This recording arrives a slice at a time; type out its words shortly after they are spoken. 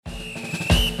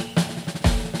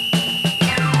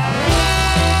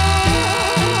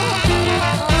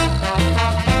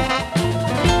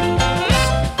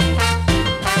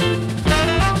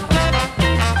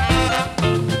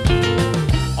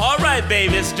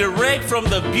direct from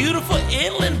the beautiful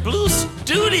Inland Blue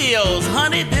Studios.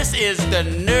 Honey, this is the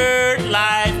Nerd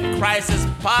Life Crisis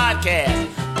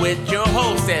Podcast with your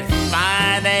host, that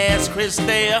fine-ass Chris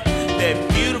Thayer, that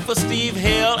beautiful Steve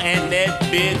Hill, and that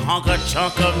big hunk of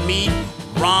chunk of meat,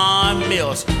 Ron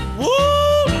Mills.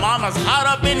 Woo! Mama's hot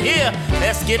up in here.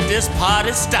 Let's get this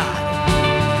party started.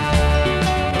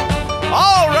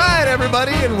 All right,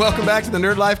 everybody, and welcome back to the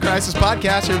Nerd Life Crisis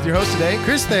Podcast. Here with your host today,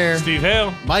 Chris Thayer, Steve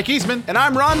Hale, Mike Eastman, and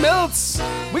I'm Ron Miltz.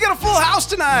 We got a full house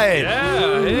tonight.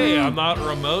 Yeah, hey, I'm not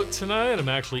remote tonight. I'm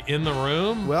actually in the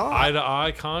room. Well,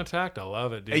 eye-to-eye contact. I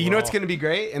love it, dude. You know what's going to be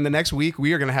great? In the next week,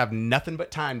 we are going to have nothing but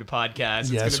time to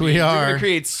podcast. Yes, we are. We're going to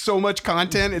create so much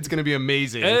content. It's going to be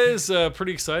amazing. It is a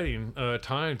pretty exciting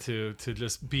time to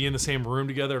just be in the same room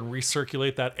together and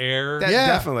recirculate that air.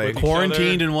 Definitely.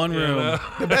 Quarantined in one room.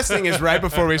 The best thing is right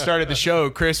before we started the show,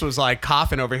 Chris was like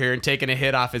coughing over here and taking a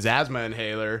hit off his asthma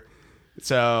inhaler.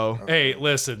 So, hey,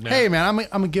 listen, man. Hey, man,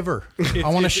 I'm a giver. I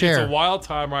want to share. It's a wild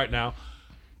time right now.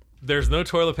 There's no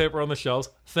toilet paper on the shelves.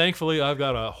 Thankfully, I've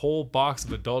got a whole box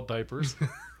of adult diapers.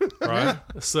 Right?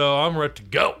 So I'm ready to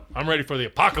go. I'm ready for the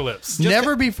apocalypse.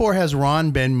 Never before has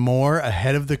Ron been more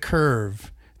ahead of the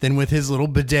curve than with his little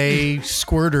bidet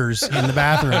squirters in the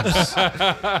bathrooms.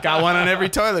 got one on every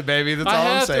toilet, baby. That's all I'm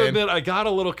I have saying. to admit, I got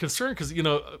a little concerned because, you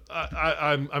know,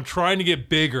 I'm trying to get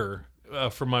bigger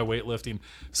for my weightlifting.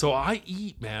 So I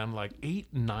eat, man, like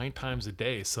 8-9 times a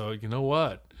day. So you know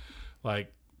what?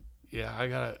 Like,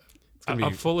 yeah,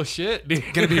 I'm full of shit, dude.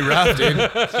 It's going to be rough, dude.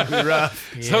 It's going to be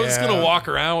rough. So I'm just going to walk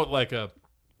around with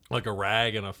like a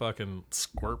rag and a fucking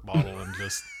squirt bottle and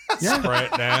just spray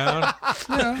it down.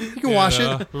 Yeah, you can wash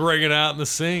it. Wring it out in the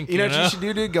sink. You know what you should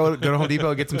do, dude? Go to Home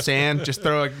Depot, get some sand, just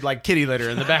throw like kitty litter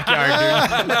in the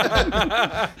backyard,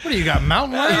 dude. What do you got,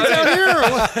 mountain lions out here or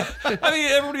what? I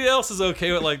mean, everybody else is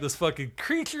okay with like this fucking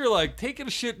creature like taking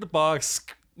a shit in the box,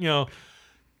 you know,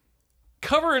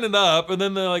 covering it up, and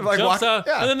then they like jumps out,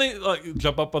 yeah. and then they like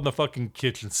jump up on the fucking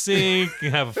kitchen sink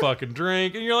and have a fucking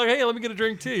drink, and you're like, hey, let me get a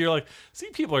drink too. You're like, see,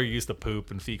 people are used to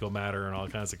poop and fecal matter and all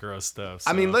kinds of gross stuff.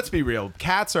 So. I mean, let's be real.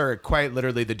 Cats are quite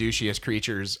literally the douchiest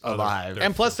creatures alive. they're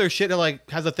And plus, their shit like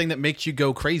has a thing that makes you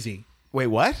go crazy. Wait,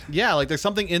 what? Yeah, like there's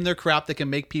something in their crap that can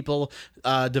make people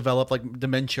develop like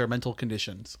dementia or mental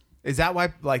conditions. Is that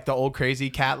why like the old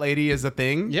crazy cat lady is a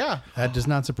thing? Yeah, That does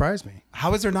not surprise me.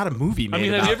 How is there not a movie made I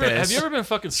mean, about have this? you ever been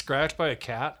fucking scratched by a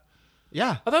cat? Yeah.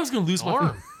 I thought I was gonna lose my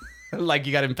arm. Like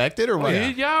you got infected or what?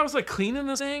 Yeah, I was like cleaning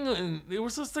this thing, and it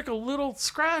was just like a little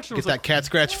scratch. And it get was that like, cat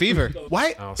scratch fever.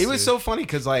 Why? Oh, It was see. so funny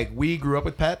because like we grew up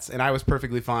with pets and I was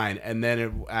perfectly fine, and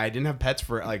then I didn't have pets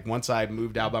for like once I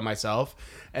moved out by myself,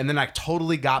 and then I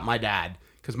totally got my dad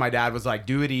because my dad was like,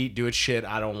 "Do it, eat, do it, shit.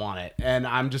 I don't want it," and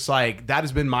I'm just like, that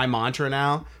has been my mantra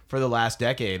now for the last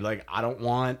decade. Like, I don't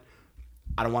want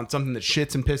something that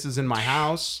shits and pisses in my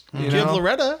house. You Give know?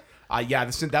 Loretta. Yeah,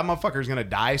 that motherfucker's gonna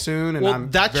die soon, and Well,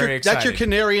 I'm that's very your excited.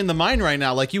 canary in the mine right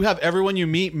now. Like you have everyone you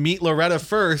meet Loretta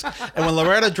first, and when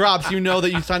Loretta drops, you know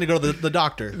that it's time to go to the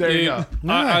doctor. There you go.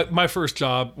 My first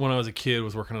job when I was a kid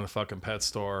was working in a fucking pet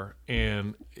store,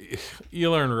 and you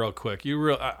learn real quick.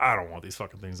 I don't want these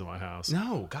fucking things in my house.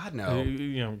 No, God no.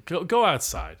 You know, go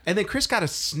outside. And then Chris got a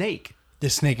snake.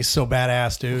 This snake is so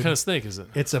badass, dude. What kind of snake is it?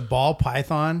 It's a ball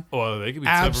python. Oh, they could be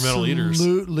temperamental eaters.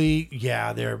 Absolutely,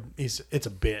 yeah. It's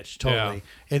a bitch, totally.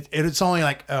 It's only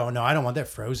like, oh no, I don't want that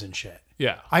frozen shit.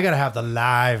 Yeah. I gotta have the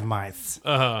live mice.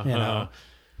 You know.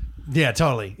 Yeah,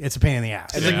 totally. It's a pain in the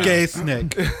ass. It's a gay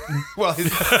snake. Well,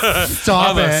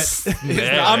 Stop it.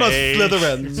 I'm a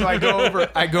Slytherin. so I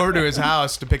go over to his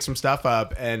house to pick some stuff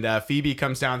up, and Phoebe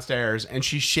comes downstairs, and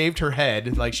she shaved her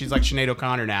head, like she's like Sinead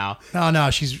O'Connor now. No,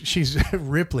 she's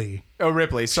Ripley. Oh,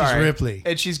 Ripley, sorry, Ripley.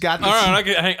 and she's got this. All right,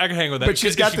 I can hang with that. But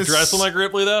she's got is she this- dressing like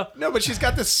Ripley though. No, but she's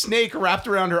got this snake wrapped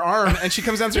around her arm, and she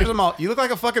comes downstairs and I'm all, you look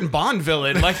like a fucking Bond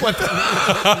villain. Like what?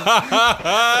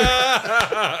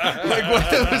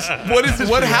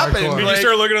 What happened? hardcore. You Like,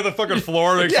 start looking at the fucking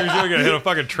floor, make sure Yeah. you're gonna hit a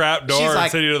fucking trap door She's and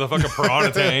like- send you to the fucking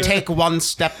piranha tank. take one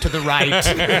step to the right.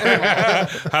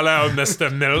 Hello, Mr.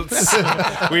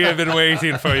 Miltz. We have been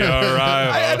waiting for your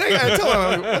arrival. I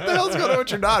tell him, what the hell's going on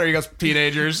with your daughter? He goes,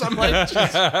 teenagers. I'm like,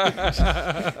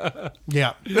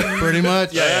 Yeah, pretty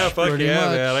much. Yeah, fuck Pretty yeah,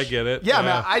 much. man. I get it. yeah,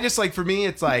 man. I just like, for me,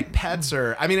 it's like pets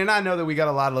are. I mean, and I know that we got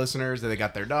a lot of listeners that they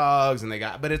got their dogs and they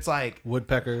got, but it's like,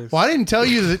 Woodpeckers. Well, I didn't tell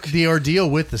you the ordeal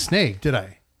with the snake, did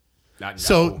I? not,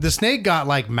 So no. the snake got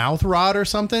like mouth rot or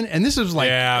something, and this was like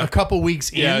Yeah. a couple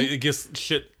weeks Yeah, in. it gets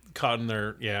shit caught in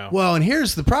there. Yeah. Well, and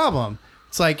here's the problem.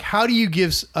 It's like, how do you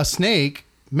give a snake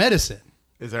medicine?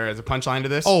 Is there a punchline to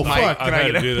this? Oh, Mike, fuck. can I've I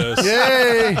had get to it? do this.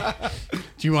 Yay!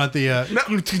 Do you want the?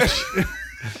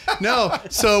 No.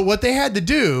 So what they had to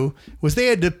do was they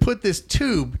had to put this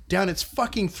tube down its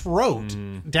fucking throat,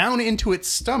 down into its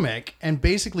stomach, and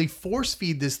basically force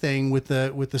feed this thing with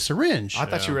the syringe. I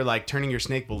thought you were like turning your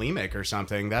snake bulimic or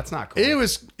something. That's not cool. It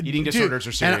was Eating dude, disorders are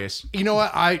and serious. you know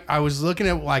what? I was looking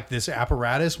at like this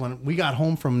apparatus when we got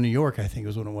home from New York. I think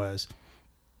was when it was.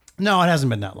 No, it hasn't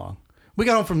been that long. We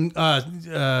got home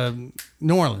from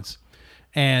New Orleans,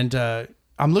 and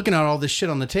I'm looking at all this shit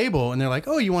on the table, and they're like,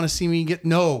 "Oh, you want to see me get?"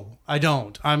 No, I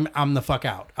don't. I'm the fuck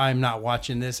out. I'm not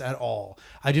watching this at all.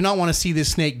 I do not want to see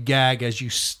this snake gag as you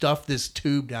stuff this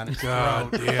tube down its throat.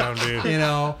 Damn, dude. You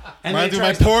know, and Run they through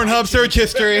my tried to- Pornhub search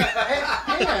history.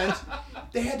 and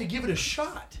they had to give it a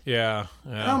shot. Yeah.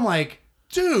 And I'm like,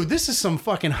 dude, this is some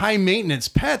fucking high maintenance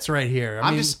pets right here.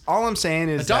 I mean, all I'm saying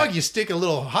is a dog, that- you stick a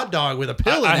little hot dog with a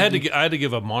pill. I in had it. to I had to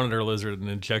give a monitor lizard an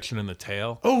injection in the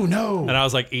tail. Oh no! And I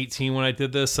was like 18 when I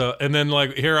did this. So, and then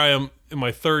like here I am in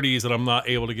my 30s, and I'm not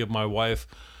able to give my wife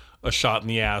a shot in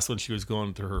the ass when she was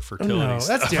going through her fertility. No,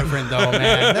 stuff. that's different though,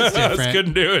 man. That's I different. just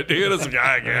couldn't do it, dude. It's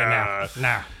like,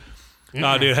 Nah.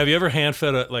 Nah, dude. Have you ever hand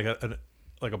fed like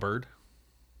a bird?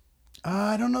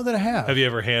 I don't know that I have. Have you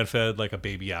ever hand fed like a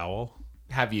baby owl?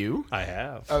 have you? I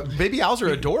have. Baby owls are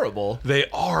adorable. They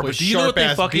are, With but do you know what they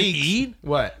sharp-ass fucking beaks. eat?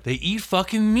 What? They eat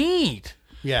fucking meat.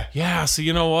 Yeah. Yeah, so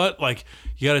you know what? Like,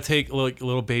 you got to take like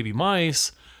little baby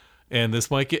mice, and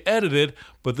this might get edited,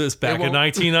 but this back in won't.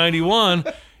 1991,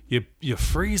 you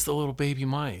freeze the little baby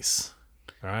mice.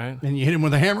 All right? And you hit him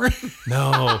with a hammer.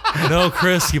 No,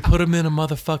 Chris, you put them in a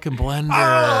motherfucking blender.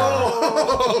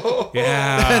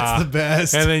 Yeah. That's the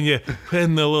best. And then you put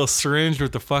in the little syringe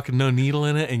with the fucking no needle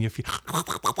in it, and you feel.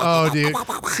 Oh, dude.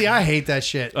 See, I hate that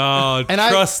shit. Oh, And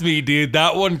trust me, dude.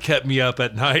 That one kept me up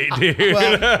at night, dude.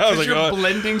 Well, I was like, You're oh,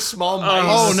 blending small I mice.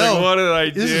 was Oh, like, no. what did I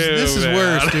do? This is man?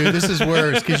 worse, dude. This is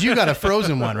worse because you got a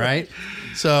frozen one, right?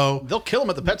 So They'll kill them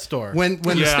at the pet store. when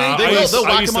the Yeah, snake, They I will. used- They'll I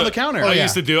whack used him on to- the counter. I yeah.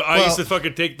 used to do. I Well- used to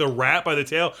fucking take the rat by the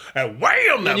tail and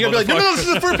wham! That And you'll be like, no, this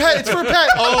is for a pet. It's for a pet.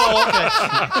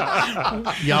 Oh,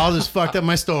 okay. y'all just fucked up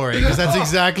my story because that's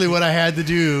exactly what I had to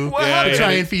do Yeah, to you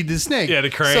try had and feed the snake. you had to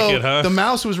crank so it, huh? The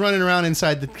mouse was running around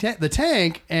inside the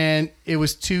tank, and it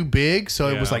was too big, so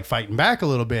it was Yeah. like fighting back a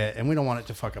little bit, and we don't want it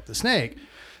to fuck up the snake.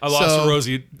 I lost So- a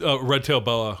Rosie red-tailed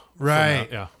boa. from Right.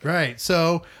 that, yeah. Right.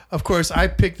 So of course I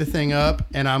pick the thing up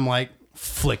and I'm like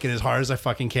flick it as hard as I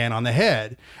fucking can on the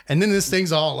head, and then this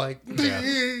thing's all like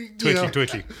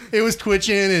Twitchy. It was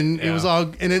twitching and it Yeah. was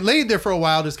all, and it laid there for a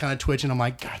while just kind of twitching. I'm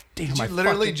like, God damn! You I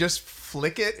literally fucking- just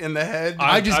flick it in the head.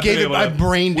 I just I've gave been it. able I to-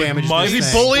 brain with damaged. mice- this Is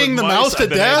he thing. bullying the With mouse to I've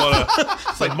been death? able to-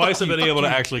 like mice have been able to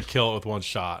actually kill it with one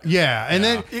shot. Yeah, and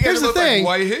then you here's guys the look thing: like,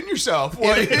 why are you hitting yourself? Why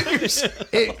are you hitting yourself?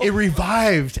 it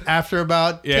revived after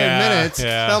about 10 Yeah, minutes.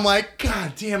 yeah. And I'm like,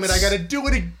 God damn it! I got to do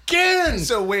it again.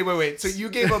 So wait. So you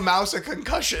gave a mouse a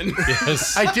concussion?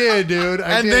 Yes. I did, dude.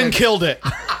 I And did. then killed it.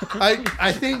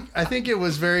 I think it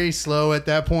was very slow at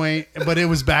that point, but it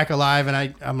was back alive,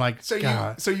 and I'm like, So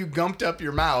God, you gumped up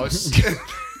your mouse.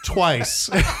 twice.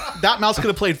 That mouse could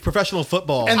have played professional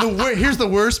football. And here's the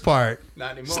worst part: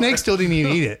 Not anymore. snake still didn't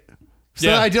even eat it. So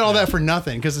Yeah. I did all that for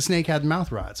nothing because the snake had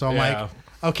mouth rot. So I'm Yeah. like,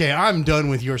 okay, I'm done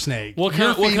with your snake. What You're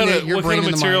kind, what feeding kind it, of you're what kind of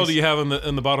bringing the material mice. do you have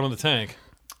in the bottom of the tank?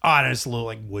 Oh, it's a little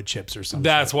like wood chips or something.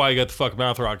 That's why you got the fuck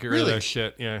mouth rock. Get rid Really? of that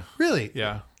shit. Yeah. Really?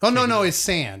 Yeah. Oh no, it's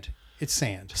sand. It's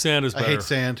sand. Sand is I better. hate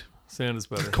sand. Sand is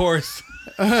better. Of course.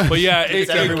 But yeah, it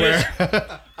everywhere.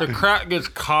 the crack gets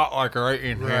caught like right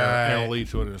in here, and Right. it'll lead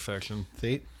to an infection.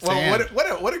 See? Well, Sand.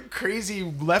 what a crazy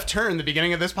left turn in the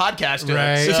beginning of this podcast. Dylan.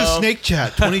 Right. This is So- Snake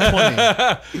Chat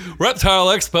 2020. Reptile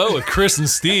Expo with Chris and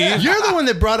Steve. You're the one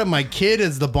that brought up my kid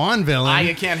as the Bond villain.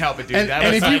 I can't help it, dude. And- that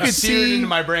and was if you like could seared see- into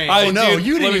my brain. Oh, no,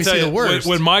 you didn't let me even tell see you, the worst.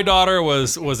 When my daughter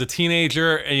was a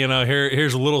teenager, and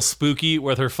here's a little spooky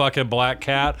with her fucking black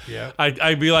cat. Yeah.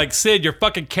 I'd be like, Sid, your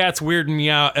fucking cat's weirding me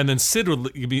out, and then Sid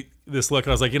would give me this look,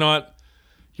 and I was like, you know what?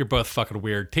 You're both fucking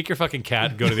weird. Take your fucking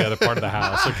cat and go to the other part of the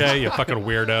house, okay? You fucking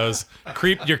weirdos.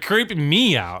 You're creeping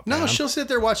me out. No, man. she'll sit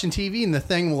there watching TV and the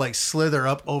thing will like slither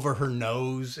up over her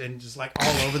nose and just like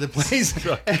all over the place.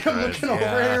 And I'm looking over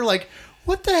at her like,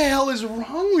 what the hell is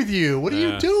wrong with you? What are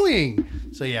you Yeah. doing?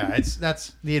 So yeah,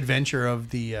 that's the adventure of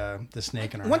the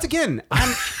snake in our Once house. again,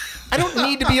 I don't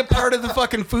need to be a part of the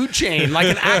fucking food chain like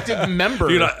an active member.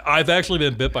 Dude, I've actually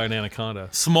been bit by an anaconda.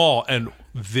 Small and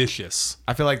vicious.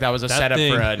 I feel like that was a setup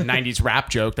thing. for a 90s rap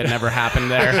joke that never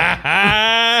happened there.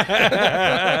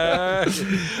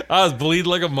 I was bleeding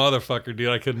like a motherfucker, dude.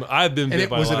 I couldn't. I've been bit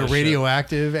by Was a it lot a of shit.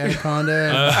 radioactive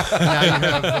anaconda? And now you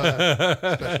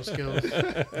have special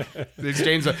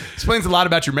skills. Explains a lot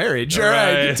about your marriage. All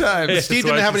right, good times. Steve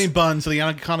why didn't have she's- any buns, so the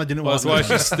anaconda didn't want That's why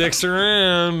them. she sticks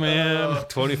around, man.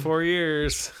 24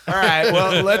 years. All right,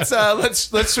 well, let's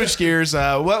switch gears.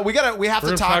 Well, we have We're to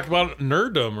gonna talk. talk about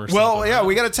nerddom or something. Well, yeah,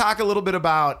 we got to talk a little bit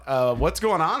about what's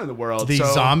going on in the world. The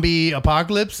zombie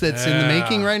apocalypse that's in the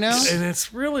making right now. And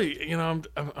it's really,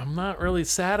 I'm not really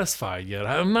satisfied yet.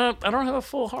 I don't have a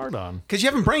full heart on. because you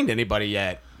haven't brained anybody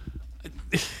yet.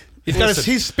 He's got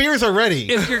his spears are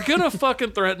ready. If you're gonna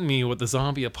fucking threaten me with the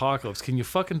zombie apocalypse, can you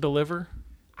fucking deliver?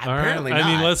 All right? Apparently I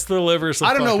mean, not. let's deliver some.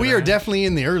 I don't know. fucking We are ass. definitely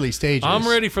in the early stages. I'm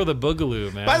ready for the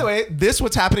boogaloo, man. By the way,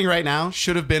 what's happening right now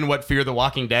should have been what Fear the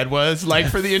Walking Dead was like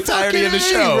for the entirety of the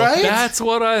Fucking A, show. right? that's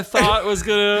what I thought was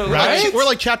gonna. Right? We're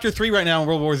like chapter 3 right now in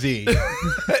World War Z.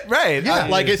 Right. Yeah,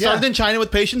 like it started in China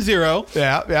with Patient Zero,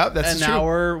 yeah, that's and true. now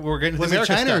we're getting to Was the it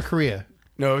American China or stuff. Korea?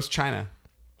 No, it was China.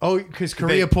 Oh, because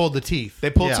Korea pulled the teeth. They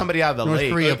pulled Yeah. somebody out of the North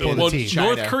lake. Korea pulled Well, the teeth.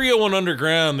 North China. Korea went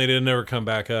underground. They didn't ever come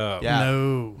back up. Yeah.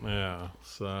 No. Yeah.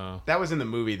 So That was in the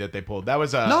movie that they pulled. That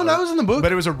was a No, that was in the book.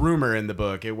 but it was a rumor in the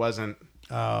book. It wasn't.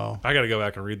 Oh. I got to go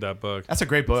back and read that book. That's a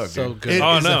great book. So dude. good. It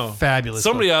Oh is no! a fabulous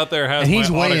Somebody book. out there has. And he's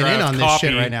my weighing in autographed on this copy.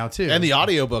 shit right now, too. And the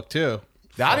audiobook too.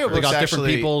 The audiobook's They got different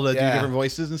actually- people that yeah. do different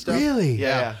voices and stuff. Really?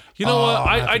 Yeah. You know Oh, what?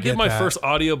 I'll have I to did get my that. first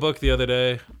audiobook the other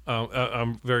day.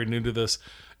 I'm very new to this.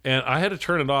 And I had to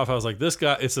turn it off. I was like, this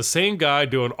guy, it's the same guy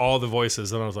doing all the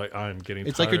voices. And I was like, I'm getting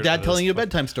It's like your tired dad of telling this. you a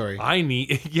bedtime story. I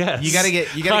need, yes. You gotta get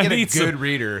I a need good some-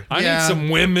 reader. I Yeah. need some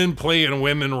women playing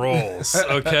women roles,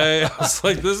 okay? I was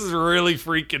like, this is really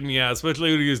freaking me out,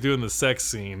 especially when he was doing the sex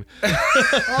scene. Well,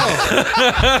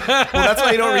 that's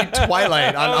why you don't read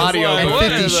Twilight on audio. like, And What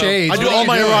 50 is a- Shades. I do What all are you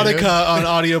my doing, erotica dude? on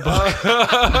audiobook.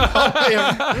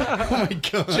 Oh my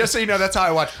god. Just so you know, that's how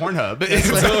I watch Pornhub.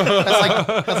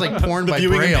 That's like porn by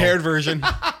Viewing braille. impaired version.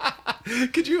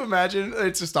 Could you imagine?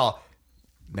 It's just all.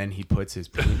 Then he puts his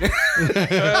penis.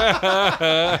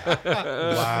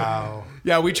 Wow.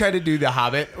 Yeah, we tried to do The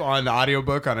Hobbit on the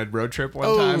audiobook on a road trip one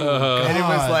time, and it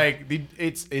was God. like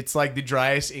it's like the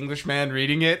driest Englishman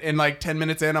reading it. And like 10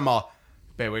 minutes in, I'm all,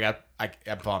 babe,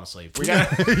 I'm falling asleep. We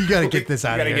got You got to get this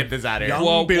out we of gotta here. get this out of here.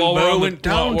 While Bilbo we're on went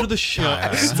down to the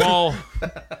Shire.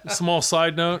 Small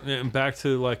side note, and back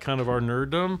to like kind of our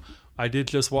nerddom. I did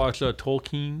just watch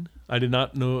Tolkien. I did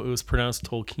not know it was pronounced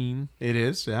Tolkien. It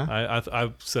is, yeah.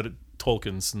 I've said it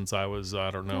Tolkien since I was, I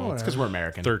don't know, It's because we're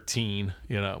American. 13,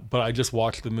 But I just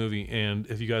watched the movie, and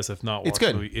if you guys have not watched It's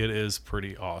good. the movie, it is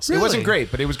pretty awesome. It wasn't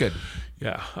great, but it was good.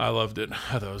 Yeah, I loved it.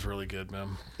 I thought it was really good,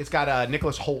 man. It's got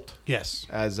Nicholas Holt Yes.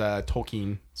 as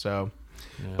Tolkien. So,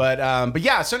 but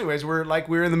yeah. So, anyways, we're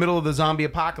in the middle of the zombie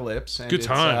apocalypse. And Good it's,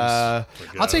 times.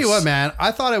 I'll tell you what, man.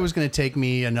 I thought it was going to take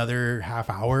me another half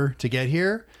hour to get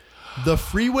here. The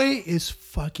freeway is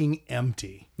fucking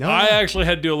empty. I actually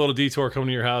had to do a little detour coming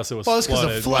to your house. It was Well, it's 'cause of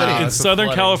flooded. flooding. In It's the Southern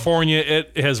flooding. California,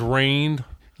 it has rained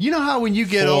You know how when you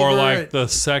get for over like the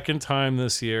second time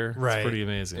this year. Right. It's pretty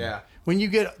amazing. Yeah. when you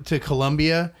get to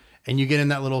Columbia and you get in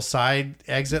that little side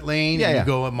exit lane Yeah, and yeah. you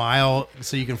go a mile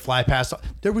so you can fly past,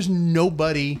 there was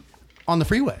nobody on the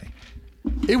freeway.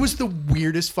 It was the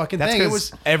weirdest fucking That's thing. It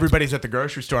because was. everybody's at the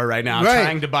grocery store right now Right.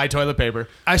 trying to buy toilet paper.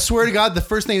 I swear to God, the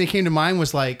first thing that came to mind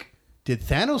was like, did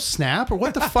Thanos snap or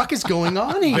what the fuck is going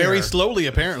on here? Very slowly,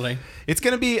 apparently. It's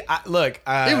gonna be look.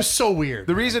 It was so weird.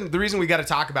 the reason we got to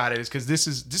talk about it is because this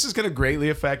is going to greatly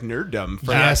affect nerddom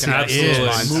for Yes, the it next 6 is.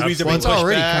 months. Movies are Well, being it's pushed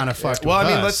already back. kind of fucked. Well, I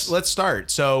with mean, us. let's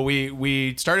start. So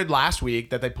we started last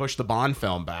week that they pushed the Bond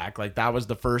film back. Like that was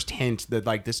the first hint that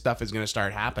like this stuff is going to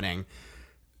start happening.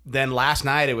 Then last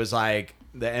night it was like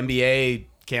the NBA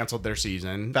canceled their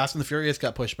season. Fast and the Furious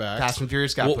got pushed back. Fast and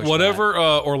Furious got pushed Whatever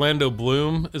Orlando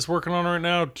Bloom is working on right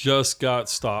now just got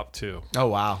stopped too. back. Oh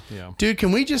wow. Yeah. Dude,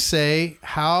 can we just say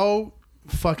how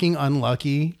fucking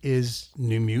unlucky is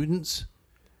New Mutants?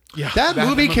 Yeah. That movie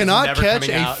movie's cannot never catch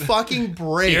coming a out. fucking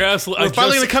break. You're absolutely. We're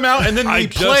finally going to come out and then I we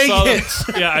just play saw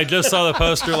it. I just saw the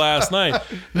poster last night.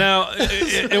 Now,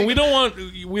 and we don't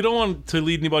want to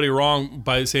lead anybody wrong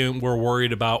by saying we're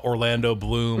worried about Orlando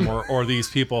Bloom or these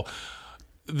people.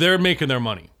 They're making their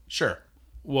money. Sure.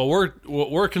 what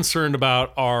we're concerned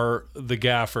about are the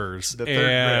gaffers third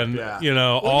and grip, yeah.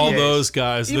 all PAs. those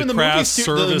guys, Even the the craft the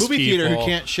service movie theater people. who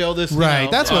can't show this. Right.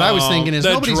 That's what I was thinking is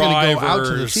the nobody's going to go out to the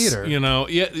drivers, theater.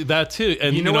 Yeah, that too.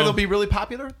 And You know where they'll be really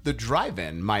popular? The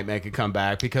drive-in might make a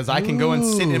comeback because I can go and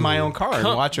sit in my own car and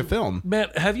watch a film. Man,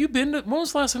 have you been to? When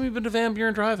was the last time you've been to Van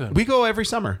Buren Drive-In? We go every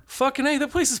summer. Fucking A, that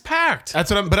place is packed.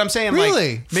 That's what I'm saying.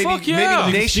 Really? Like, maybe, Fuck yeah.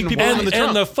 maybe You can see people nationwide. on the trunk.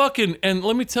 And the fucking, and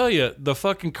let me tell you, the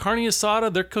fucking carne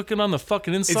asada they're cooking on the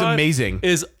fucking inside amazing.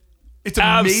 Is It's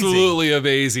amazing. absolutely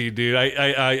amazing, dude.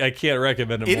 I can't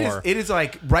recommend it more. It is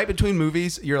like right between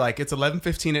movies. You're like, it's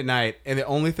 11:15 at night, and the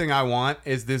only thing I want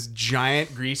is this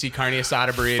giant greasy carne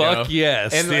asada burrito. Fuck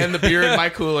yes, dude. and the beer in my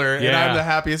cooler, and Yeah. I'm the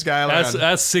happiest guy alive.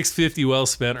 That's $650 well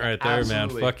spent right there,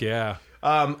 Absolutely. man. Fuck yeah.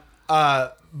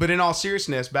 But in all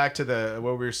seriousness, back to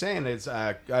what we were saying is,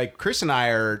 like Chris and I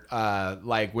are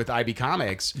like with IB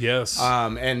Comics, Yes.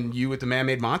 and you with the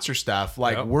Man-Made Monster stuff.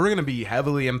 Like Yep. we're gonna be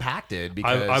heavily impacted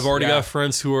because I've already yeah. got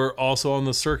friends who are also on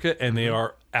the circuit, and they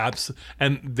are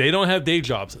and they don't have day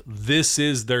jobs. This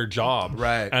is their job,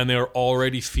 Right. And they're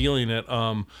already feeling it.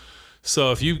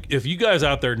 So if you guys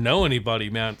out there know anybody,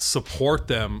 man, support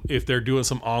them if they're doing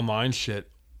some online shit.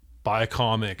 Buy a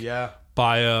comic, Yeah.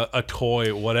 buy a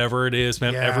toy, whatever it is,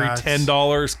 man. Yeah, Every it's-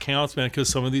 $10 counts, man, because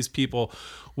some of these people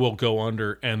will go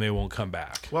under and they won't come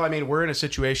back. Well, I mean, we're in a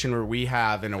situation where we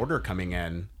have an order coming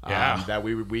in Yeah. that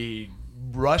we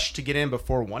rushed to get in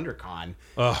before WonderCon,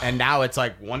 and now it's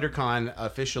like WonderCon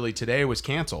officially today was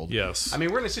canceled. Yes. I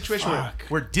mean, we're in a situation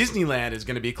where Disneyland is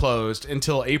going to be closed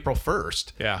until April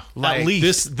 1st. Yeah, Like,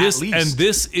 this at and least.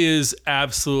 this is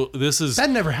absolute. This is That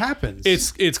never happens.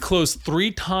 it's closed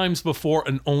 3 times before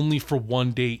and only for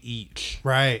 1 day each.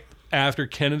 right. After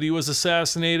Kennedy was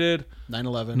assassinated,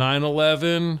 9/11.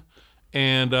 9/11,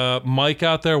 and Mike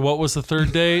out there. What was the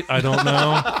third date? I don't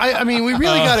know. I mean, we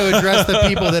really got to address the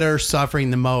people that are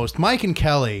suffering the most. Mike and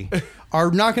Kelly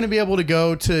are not going to be able to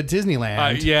go to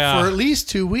Disneyland yeah. for at least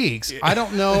 2 weeks. I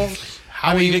don't know.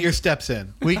 How do you get your steps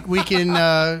in? We can,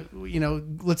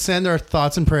 let's send our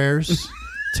thoughts and prayers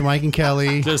to Mike and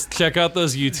Kelly. Just check out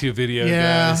those YouTube videos.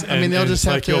 Yeah, guys, I mean, they'll just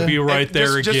have like to- you'll be right And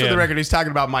there just again. for the record, he's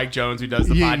talking about Mike Jones, who does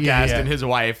the Yeah, podcast, yeah, yeah. and his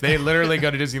wife. They literally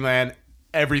go to Disneyland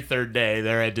every third day.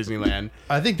 They're at Disneyland.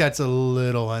 I think that's a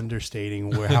little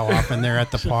understating how often they're at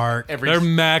the park. Every They're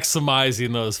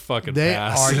maximizing those fucking They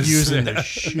passes. are using the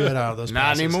shit out of those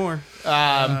not passes. anymore.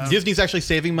 Disney's actually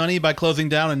saving money by closing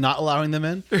down and not allowing them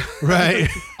in. Right.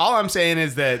 All I'm saying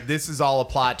is that this is all a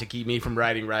plot to keep me from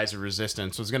riding Rise of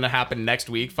Resistance. What's going to happen next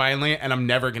week, finally, and I'm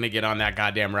never going to get on that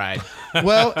goddamn ride.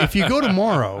 Well, if you go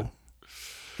tomorrow,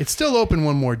 it's still open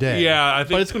one more day. Yeah, I think,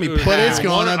 But it's gonna be But it's packed.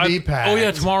 gonna be packed. Oh yeah,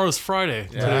 tomorr's Friday.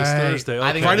 Today's Right. Thursday.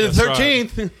 I think Okay, Friday the that's right.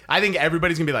 13th. I think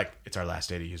everybody's going to be like, it's our last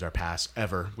day to use our pass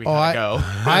ever. We Oh, got to go.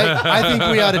 I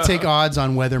think we ought to take odds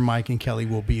on whether Mike and Kelly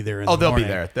will be there. In Oh, the they'll be morning.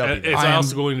 there. They'll be And there. it's I am-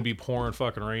 also going to be pouring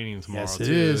fucking raining tomorrow. Yes, it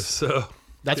too, is. So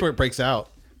That's where it breaks out.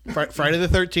 Friday the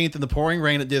 13th in the pouring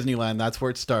rain at Disneyland. That's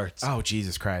where it starts. Oh,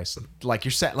 Jesus Christ. Like,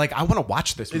 you're set. Like, I want to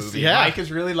watch this movie. yeah. Mike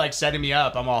is really, like, setting me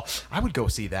up. I would go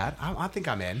see that. I think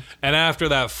I'm in. and after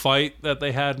that fight that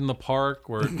they had in the park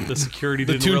where the security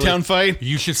The didn't Toontown really, fight?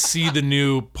 you should see the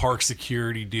new park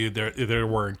security, dude. They're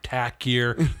wearing tack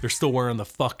gear. They're still wearing the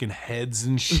fucking heads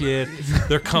and shit.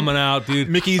 They're coming out, dude.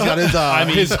 Mickey's got his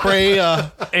his spray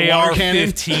water cannon.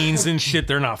 AR-15s and shit.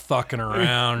 They're not fucking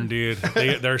around, dude.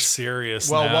 They're serious.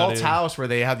 Well, now, Walt's dude. house, where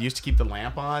they used to keep the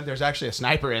lamp on, there's actually a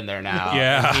sniper in there now.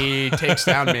 Yeah. And he takes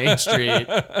down Main Street.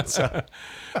 So,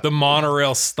 The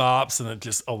monorail stops and it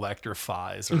just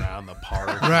electrifies around the park.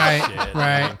 and Right, shit,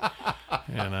 right.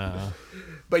 And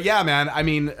but yeah, man, I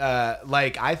mean,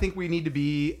 like, I think we need to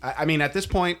be, I mean, at this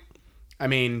point, I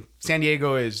mean, San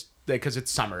Diego is, because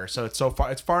it's summer, so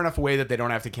it's far enough away that they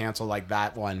don't have to cancel like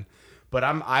that one. But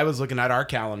I was looking at our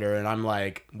calendar and I'm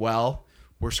like, well,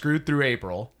 we're screwed through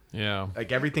April. yeah.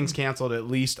 Like, everything's canceled, at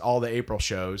least all the April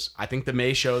shows. I think the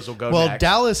May shows will go Well, next.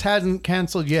 Dallas hasn't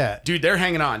canceled yet. Dude, they're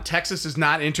hanging on. Texas is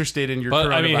not interested in your But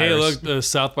coronavirus. I mean, hey, look, the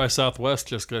South by Southwest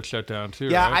just got shut down too.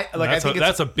 Yeah, right? I think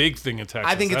that's a big thing in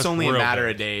Texas. I think it's That's only a real matter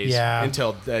big. of days Yeah.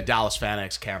 until the Dallas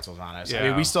FanX cancels on us. I Yeah.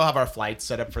 mean, we still have our flights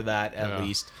set up for that at Yeah.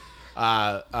 least.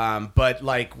 But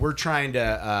like, we're trying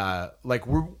to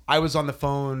I was on the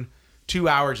phone 2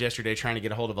 hours yesterday trying to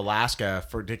get a hold of Alaska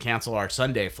to cancel our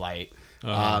Sunday flight.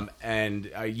 And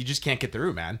you just can't get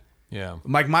through, man. Yeah.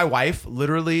 Like, my wife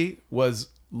literally was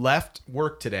left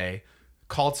work today,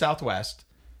 called Southwest,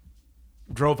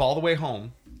 drove all the way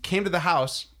home, came to the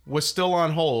house, was still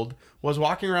on hold, was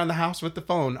walking around the house with the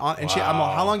phone on, and I'm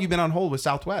all, how long you been on hold with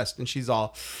Southwest? And she's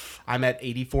all, I'm at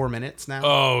 84 minutes now.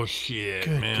 Oh shit,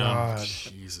 man! God.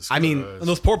 Jesus. I mean, And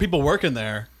those poor people working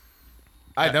there.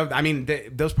 I know. I mean,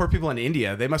 those poor people in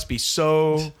India, they must be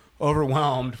so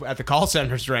overwhelmed at the call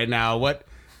centers right now. What?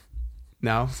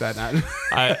 No, is that not?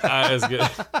 I was good.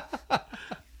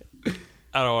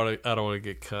 I don't want to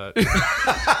get cut.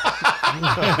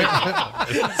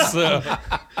 So,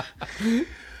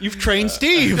 You've trained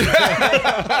Steve.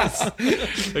 like,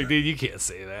 dude, you can't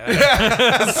say that.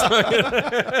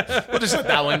 We'll just let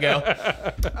that one go.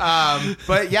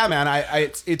 But yeah, man,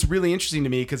 it's really interesting to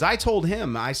me because I told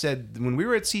him, I said, when we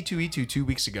were at C2E2 2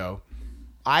 weeks ago,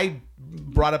 I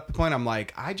brought up the point. I'm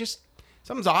like,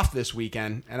 something's off this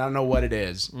weekend, and I don't know what it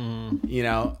is. You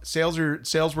know, sales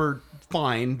were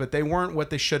fine, but they weren't what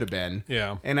they should have been.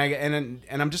 Yeah. And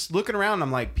I'm just looking around.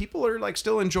 I'm like, people are like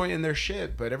still enjoying their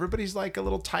shit, but everybody's like a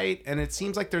little tight, and it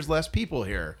seems like there's less people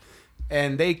here.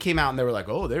 And they came out and they were like,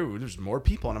 oh, there's more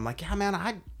people, and I'm like, yeah,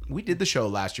 man, we did the show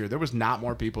last year. There was not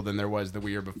more people than there was the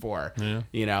year before. Yeah.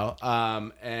 You know,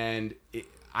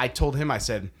 I told him, I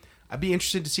said, I'd be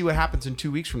interested to see what happens in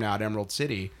 2 weeks from now at Emerald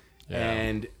City. Yeah.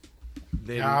 And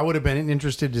I would have been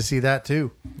interested to see that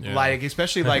too. Yeah. like,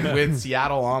 especially like with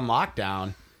Seattle on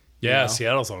lockdown. Yeah, you know?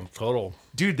 Seattle's on total.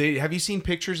 Dude, have you seen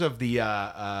pictures of the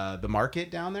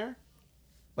market down there?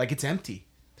 Like, it's empty.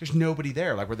 There's nobody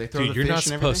there. Like, where they throw Dude, the you're fish not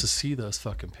and supposed to see those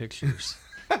fucking pictures.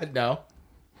 everything? No.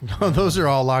 Those are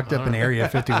all locked up in Area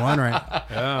 51, right?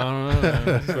 Yeah, I don't know.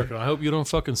 Man. Fucking, I hope you don't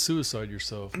fucking suicide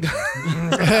yourself. It's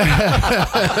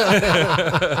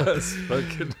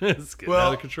getting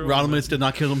out of control. Rodman did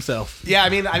not kill himself. Yeah, I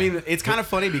mean, it's kind of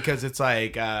funny because it's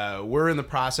like we're in the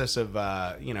process of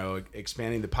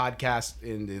expanding the podcast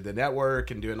into the network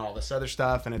and doing all this other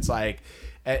stuff, and it's like,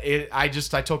 I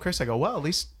told Chris, I go, well, at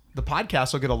least the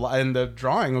podcast will get a lot, and the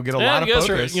drawing will get a lot of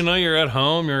focus. You're at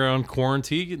home, you're on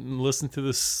quarantine, and listen to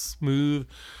the smooth,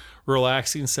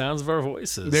 relaxing sounds of our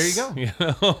voices. There you go. You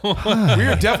know?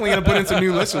 We're definitely going to put in some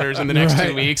new listeners in the next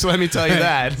 2 weeks. Let me tell you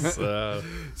that.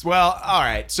 Well, all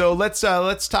right. So let's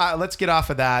get off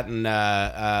of that,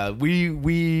 and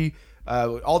we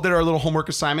all did our little homework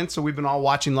assignments. So we've been all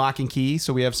watching Lock and Key,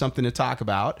 so we have something to talk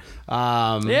about.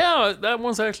 Yeah, that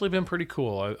one's actually been pretty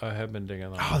cool. I have been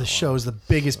digging that. Oh, the show's the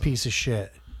biggest piece of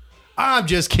shit. I'm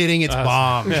just kidding. It's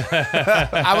bomb.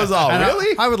 I was all,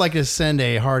 really? I would like to send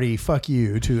a hearty fuck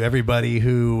you to everybody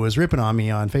who was ripping on me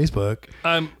on Facebook.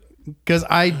 Because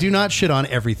I do not shit on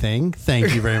everything.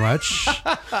 Thank you very much.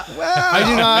 I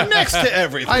do not. Next to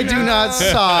everything. I do not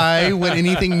sigh when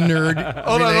anything nerd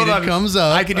related comes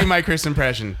up. I can do my Chris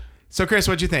impression. So, Chris,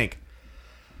 what'd you think?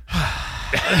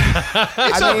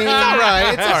 It's all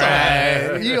right. It's all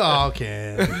right. You all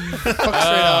can. Fuck straight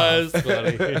off. That's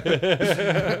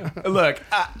funny. Look,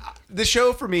 the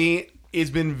show for me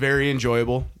has been very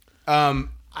enjoyable.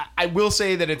 I will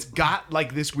say that it's got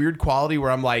like this weird quality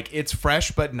where I'm like, it's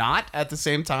fresh but not at the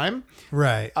same time.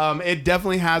 Right. It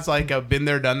definitely has like a been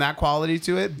there, done that quality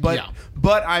to it, but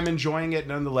I'm enjoying it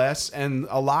nonetheless. And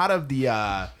a lot of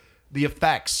the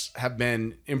effects have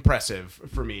been impressive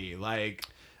for me. Like,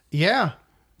 yeah.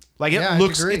 Like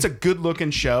it's a good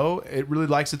looking show. It really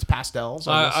likes its pastels.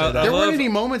 There weren't any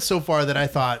moments so far that I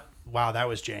thought, wow, that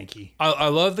was janky. I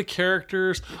love the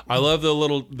characters. I love the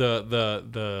little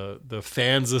the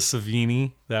fans of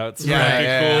Savini. That's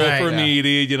cool for me,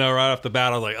 dude. You know, right off the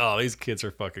bat, I was like, oh, these kids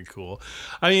are fucking cool.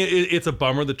 I mean, it's a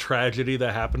bummer, the tragedy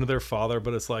that happened to their father,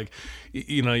 but it's like,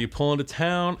 you know, you pull into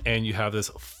town and you have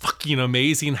this fucking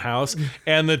amazing house,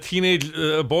 and the teenage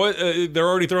boy, they're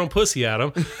already throwing pussy at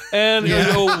him, and you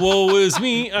know, well, it was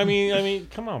me. I mean,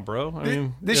 come on, bro. I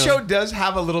mean, this show does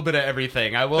have a little bit of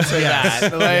everything. I will say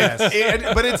that. Like,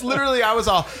 but it's literally, I was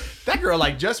all, that girl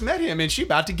like just met him and she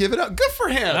about to give it up. Good for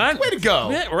him. Way to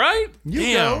go. Yeah, right?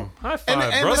 Damn. High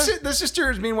five, and brother. the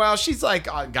sisters, meanwhile, she's like,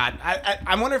 oh, God,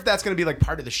 I wonder if that's going to be like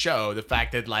part of the show. The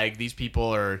fact that like these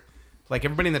people are like,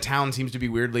 everybody in the town seems to be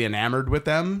weirdly enamored with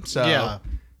them. So yeah.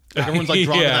 Everyone's like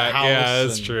drawn to that house. Yeah,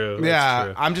 that's true. Yeah,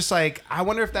 true. I'm just like, I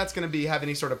wonder if that's going to have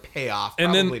any sort of payoff.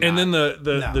 And Probably then not.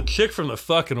 the chick from the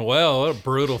fucking well, what a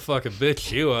brutal fucking bitch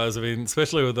she was. I mean,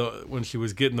 especially with when she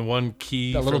was getting the one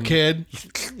key, That little kid.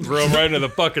 throw right into the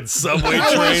fucking subway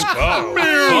train.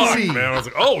 Oh, fuck, man! I was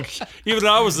like, oh, even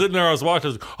though I was sitting there, I was watching.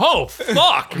 I was like, oh,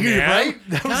 fuck, man! Right?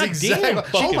 That was God exactly. damn,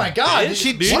 Oh my God! bitch,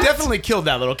 she dude. definitely killed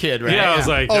that little kid, right? Yeah, I was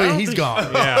like, Oh, he's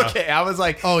gone. yeah, Okay, I was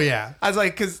like, Oh yeah. I was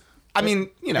like, because I mean,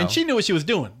 you know, And she knew what she was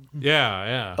doing.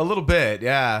 yeah. a little bit,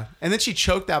 yeah. And then she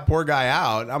choked that poor guy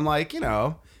out. I'm like, you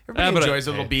know, everybody but enjoys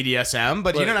a little BDSM,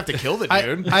 but you don't have to kill the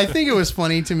dude. I think it was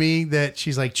funny to me that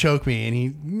she's like, choke me, and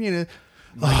he, you know,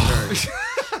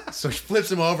 So she flips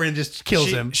him over and just kills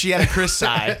him. She had a Chris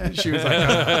side. She was like,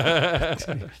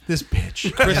 This bitch.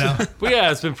 You know? But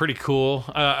yeah, it's been pretty cool.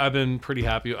 I've been pretty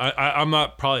happy. I'm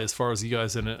not probably as far as you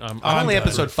guys in it. I'm only done.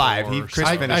 episode 5. Chris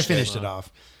I finished finished it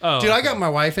off. Dude, I got my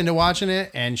wife into watching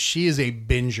it, and she is a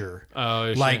binger. Oh,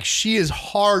 is she? Like, she is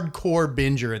hardcore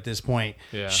binger at this point.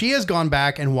 Yeah. She has gone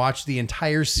back and watched the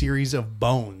entire series of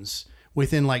Bones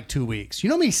within like 2 weeks. You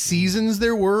know how many seasons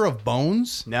there were of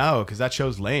Bones? No, because that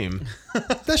show's lame.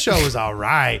 That show was all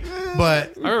right,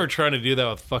 but I remember trying to do that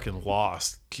with fucking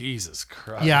Lost. Jesus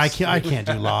Christ. yeah, I can't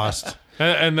do Lost.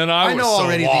 And then I was know so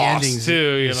already the lost endings too.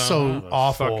 You know? is so What the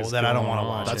awful fuck is that I don't going wanna on?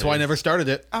 watch That's why I never started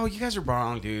it. Oh, you guys are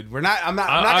wrong, dude. I'm not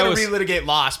I going was- to relitigate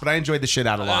Lost, but I enjoyed the shit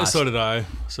out of Lost. So did I.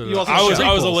 You also I was like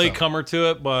I was a prequels, late though. comer to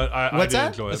it, but I What's did that?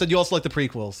 enjoy I it. said you also like the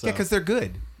prequels. So. Yeah, because they're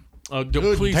good.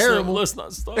 Please, terrible. let's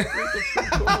not stop with the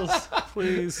prequels,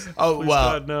 please. Oh, Please,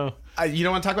 well. God, no. You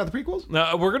don't want to talk about the prequels?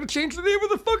 No, we're gonna change the name of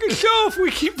the fucking show if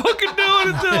we keep fucking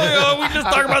doing it. We just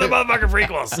talk about the motherfucking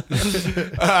prequels.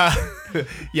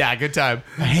 Yeah, good time.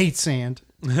 I hate sand.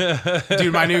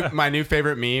 Dude, my new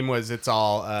favorite meme was it's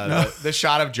all the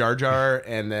shot of Jar Jar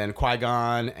and then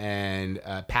Qui-Gon and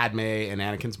Padme and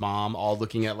Anakin's mom all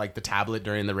looking at like the tablet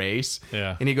during the race.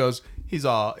 Yeah. And he's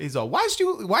all why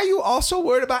are you all so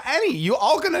worried about Annie? You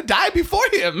all gonna die before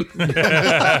him.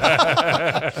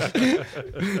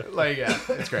 Like, yeah,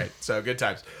 it's great. So good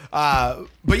times.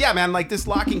 But yeah, man, like this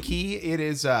Lock and Key, it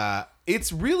is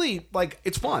it's really like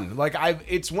it's fun. Like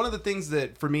it's one of the things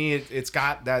that for me it's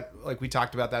got that, like we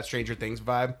talked about, that Stranger Things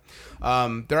vibe.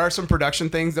 There are some production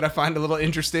things that I find a little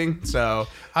interesting. So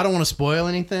I don't want to spoil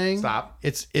anything. Stop.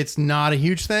 It's not a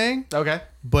huge thing, okay.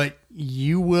 but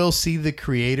you will see the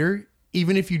creator.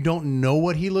 Even if you don't know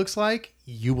what he looks like,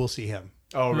 you will see him.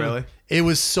 Oh really? It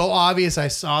was so obvious. I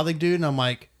saw the dude and I'm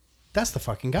like, that's the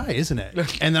fucking guy, isn't it?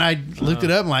 And then I looked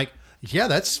it up and like, yeah,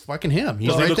 that's fucking him. He's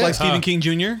Does he right look there. like Stephen King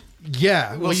Jr.?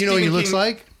 Yeah. Well, you know what he Stephen looks King-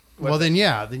 like? Well, then,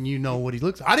 yeah. Then you know what he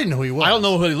looks like. I didn't know who he was. I don't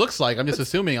know what he looks like. I'm just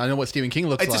assuming. I know what Stephen King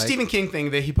looks It's like. a Stephen King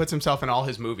thing that he puts himself in all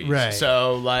his movies. Right.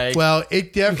 So like, Well,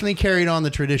 it definitely carried on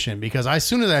the tradition because as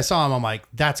soon as I saw him, I'm like,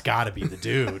 that's got to be the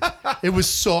dude. It was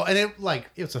so, and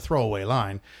it's a throwaway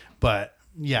line, but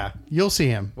yeah, you'll see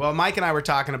him. well, Mike and I were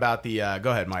talking about the.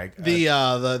 Go ahead, Mike.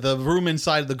 The room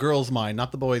inside the girl's mind,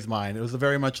 not the boy's mind. It was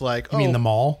very much like You mean the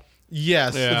mall?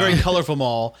 Yes, Yeah. a very colorful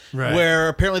mall Right. where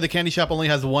apparently the candy shop only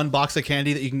has one box of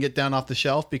candy that you can get down off the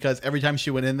shelf because every time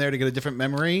she went in there to get a different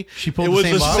memory, She pulled it the was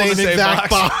same the box? same Same exact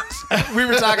box. box. We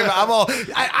were talking about.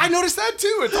 I noticed that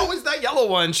too. It's always that yellow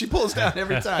one. She pulls down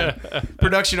every time.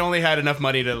 Production only had enough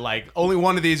money to like. Only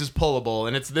one of these is pullable,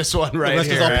 and it's this one right rest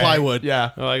is here. all plywood. Yeah.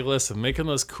 Like, listen, making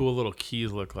those cool little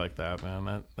keys look like that,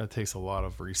 man, that takes a lot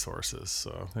of resources.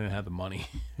 So they didn't have the money.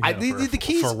 The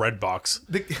keys- for Redbox.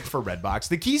 For Redbox,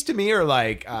 the keys to me are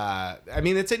like. I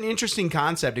mean, it's an interesting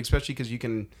concept, especially because you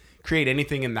can create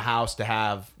anything in the house to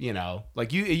have, you know,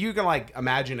 like you can like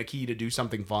imagine a key to do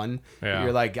something fun. Yeah.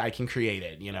 You're like, I can create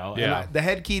it, you know. Yeah. And the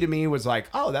head key to me was like,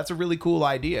 oh, that's a really cool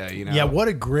idea, you know. Yeah, what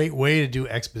a great way to do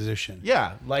exposition.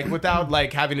 Yeah, like without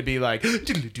like having to be like.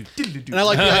 And I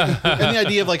like the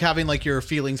idea of like having like your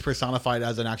feelings personified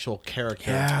as an actual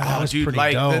character. Yeah, that Oh, was dude, pretty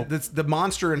like dope. the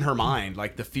monster in her mind,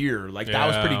 like the fear, like that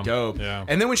was Yeah, pretty dope. yeah.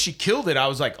 And then when she killed it, I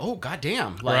was like, oh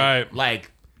goddamn, like, Right.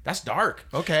 like that's dark.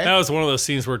 Okay. That was one of those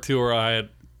scenes where I had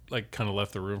like kind of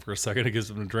left the room for a second to get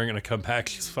something to drink, and I come back,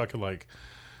 she's fucking like,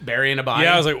 Burying a body.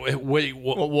 yeah. I was like, wait,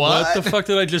 what the fuck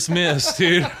did I just miss,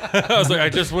 dude? I was like, I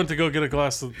just went to go get a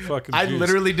glass of fucking. I juice.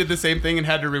 literally did the same thing and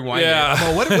had to rewind Yeah. it.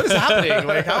 I'm like, what is happening?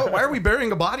 Like, why are we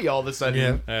burying a body all of a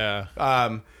sudden? Yeah.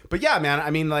 Yeah. But yeah, man. I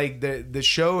mean, like the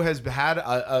show has had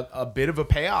a bit of a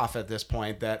payoff at this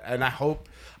point. And I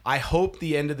hope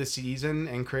the end of the season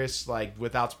and Chris, like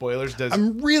without spoilers, does.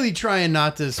 I'm really trying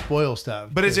not to spoil stuff.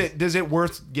 But does it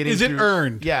worth getting? Is it through?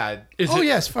 earned? Yeah. Oh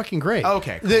yeah, it's fucking great.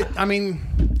 Okay, cool. I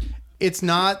mean, it's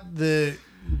not the.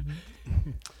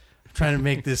 I'm trying to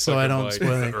make this so I don't Like,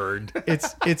 spoil it. earned.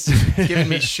 It's Giving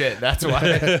me shit. That's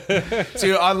why.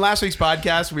 So on last week's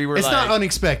podcast, we were it's like, not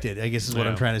unexpected. I guess is what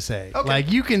Yeah. I'm trying to say. Okay.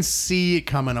 Like you can see it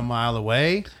coming a mile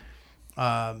away,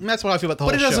 And that's what I feel about the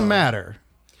whole but it show. doesn't matter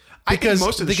I think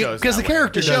most of the shows because the that way.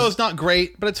 character The does, show is not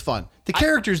great, but it's fun. the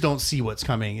characters don't see what's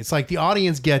coming. It's like the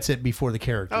audience gets it before the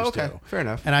characters Oh, okay. do. Fair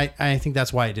enough. And I think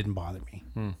that's why it didn't bother me.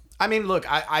 I mean, look,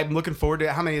 I'm looking forward to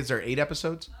it. How many is there? 8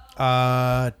 episodes?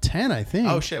 10, I think.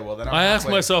 Oh shit! Well, then I'm I asked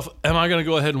halfway. myself, am I going to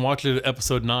go ahead and watch it at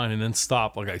episode 9 and then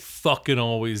stop like I fucking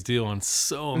always do on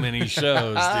so many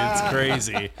shows, dude? It's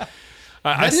crazy.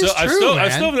 I That is still, true, I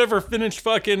man. still have never finished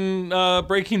fucking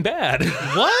Breaking Bad.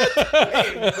 What?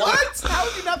 How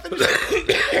have you not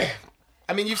finished?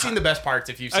 I mean, you've seen the best parts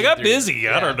if you've seen I got through- busy.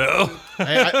 I don't know.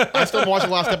 I still haven't watched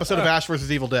the last episode of Ash vs.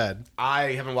 Evil Dead.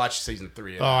 I haven't watched season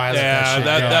 3 yet. Oh, I Yeah, shit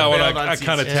that down. one Bailed on I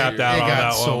kind of season tapped two. out It on got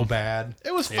that so one. bad.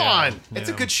 It was fun. It's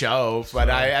a good show, but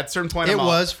at a certain point, It I'm all-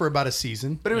 was for about a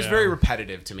season. but it was Yeah. very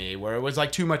repetitive to me, where it was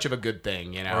like too much of a good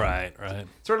thing, you know? Right.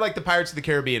 Sort of like the Pirates of the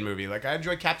Caribbean movie. Like I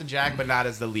enjoy Captain Jack, but not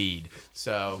as the lead.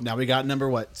 So, Now we got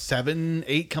number 7,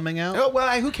 8 coming out. oh,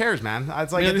 well, who cares, man?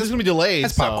 It's like Yeah, this is gonna be delayed.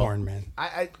 That's so- popcorn, man.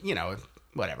 I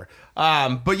whatever.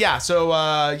 But yeah, so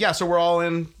we're all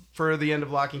in for the end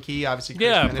of Lock and Key. Obviously, Chris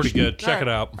Yeah, finished. pretty good. Check All it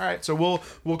right. out. All right, so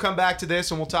we'll come back to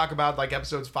this and we'll talk about like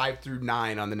episodes 5 through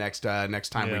 9 on the next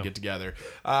time we Yeah. get together.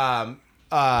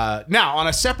 Now on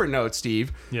a separate note,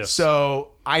 Steve. Yes. So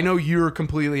I know you're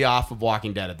completely off of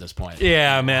Walking Dead at this point.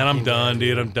 Yeah, man, I'm done,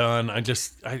 dude. I'm done. I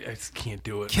just can't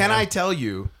do it. Can man. I tell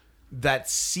you that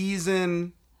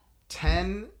season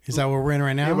 10? Is that where we're in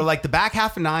right now? Yeah, we're like the back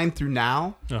half of 9 through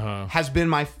now Uh-huh. has been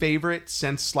my favorite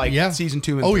since like yeah. season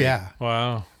 2 and Oh 3. yeah.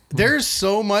 Wow. There's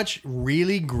so much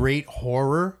really great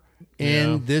horror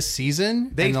in this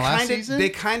season. They and the last kind of season. they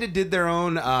kind of did their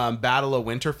own Battle of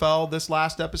Winterfell this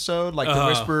last episode. Like the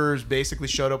Whisperers basically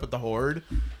showed up with the Horde,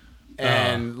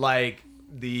 and like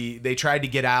they tried to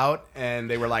get out and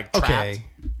they were like trapped. Okay.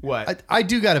 What? I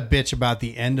do got a bitch about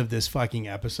the end of this fucking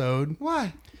episode.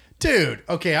 Why? Dude,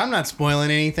 okay, I'm not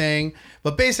spoiling anything,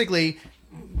 but basically,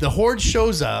 the Horde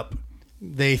shows up.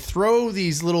 They throw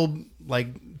these little, like,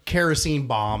 kerosene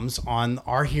bombs on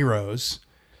our heroes,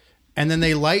 and then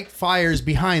they light fires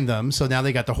behind them. So now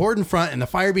they got the Horde in front and the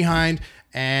fire behind,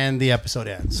 and the episode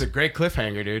ends. It's a great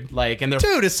cliffhanger, dude. Like, and they're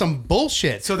Dude, it's some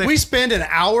bullshit. So So they- we spend an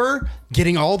hour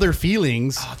getting all their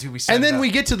feelings, Oh, dude, we set and it then up.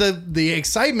 we get to the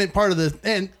excitement part of the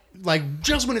end. Like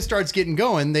just when it starts getting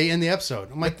going, they end the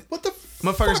episode. I'm like, what the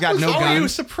Motherfuckers fuck got was no all Are you- you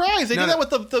surprised? They No, do no. that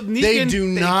with the Negan. They do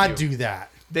Thank not you. do that.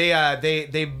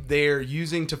 they're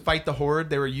using to fight the Horde.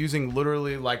 They were using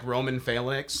literally like Roman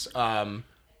phalanx.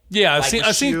 Yeah, I've Like seen the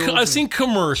I've seen shields I've seen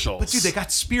commercials. But dude, they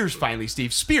got spears finally,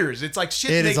 Steve. Spears. It's like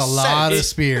shit. It is makes a lot sense. of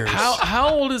spears. How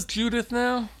old is Judith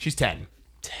now? She's 10.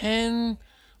 10,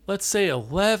 let's say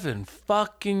 11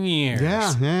 fucking years.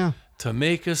 yeah. To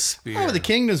make a spear. Oh, the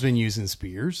kingdom's been using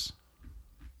spears.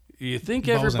 You think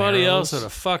bows and everybody else arrows. would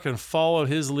have fucking followed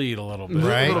his lead a little bit,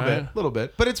 Right. A little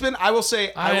bit. But it's been. I will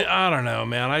say. I don't know,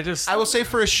 man. I will say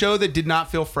for a show that did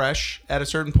not feel fresh at a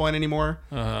certain point anymore.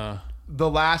 The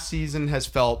last season has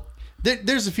felt.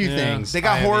 There's a few things. They I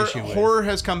got have horror. issue with. Horror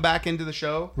has come back into the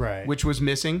show, Right. Which was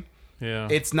missing. yeah.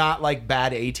 It's not like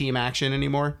bad A-team action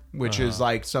anymore, which is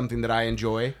like something that I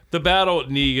enjoy. The battle at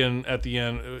Negan at the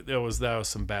end, that was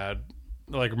some bad.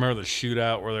 Like, remember the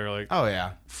shootout where they're like Oh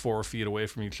yeah, 4 feet away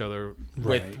from each other?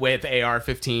 with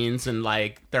AR-15s and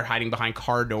like they're hiding behind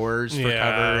car doors for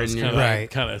cover, it's and you're Right.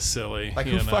 kind of silly. like,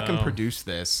 you who fucking know? produced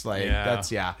this? Like, Yeah.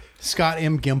 that's Scott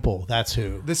M. Gimple. That's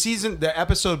who. the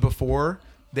episode before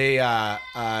they got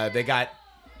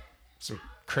some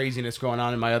craziness going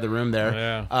on in my other room there.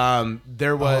 Yeah.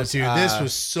 There Oh, was dude, this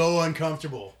was so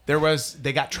uncomfortable.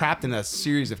 they got trapped in a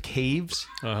series of caves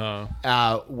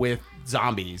with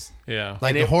zombies. Yeah.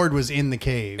 Like the Horde was in the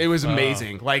cave. It was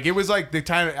amazing. Like it was like the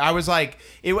time I was like,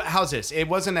 how's this? It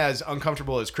wasn't as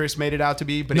uncomfortable as Chris made it out to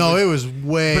be, but no, it was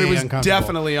way. but it was uncomfortable.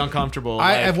 definitely uncomfortable.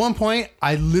 I, Like, at one point,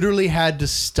 I literally had to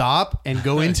stop and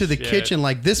go into the Shit. kitchen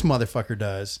like this motherfucker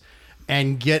does,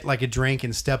 and get like a drink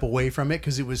and step away from it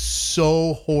because it was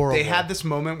so horrible. they had this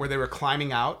moment where they were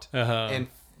climbing out, and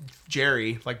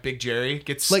Jerry, like Big Jerry,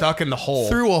 gets Like, stuck in the hole,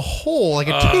 through a hole like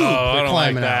a tube. Oh, I They're don't like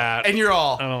climbing out. that. and you're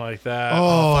all, I don't like that.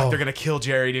 Oh, fuck, they're gonna kill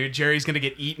Jerry, dude. Jerry's gonna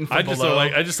get eaten from I just below.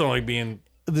 don't like being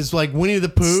this like Winnie the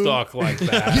Pooh. stuck like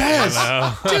that. Yes,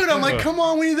 you know? dude. I'm like, come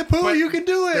on, Winnie the Pooh, But you can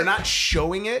do it. They're not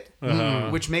showing it,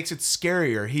 which makes it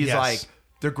scarier. He's Yes. like,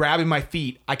 they're grabbing my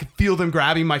feet. I could feel them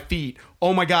grabbing my feet.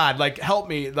 Oh my god! Like, help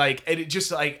me! Like, and it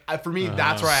just like for me,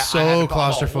 that's where I So had to go,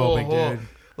 claustrophobic, dude.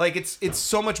 Like, it's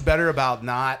so much better about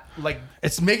not like.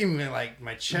 It's making me like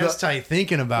my chest tight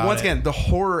thinking about Once it. again, the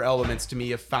horror elements to me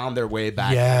have found their way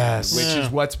back. Yes. which Yeah. is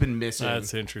what's been missing.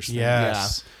 That's interesting.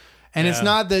 Yes. And it's Yeah.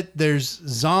 not that there's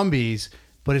zombies,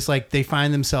 but it's like they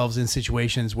find themselves in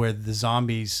situations where the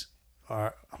zombies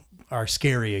are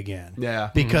scary again. Yeah.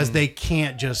 Because they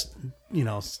can't just,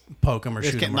 poke them or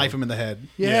Just shoot can't them. knife him in the head.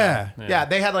 Yeah. Yeah,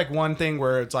 they had like one thing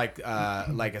where it's like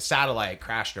a satellite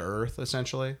crashed to Earth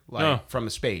essentially, like Oh. from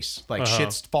space, like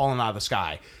shit's falling out of the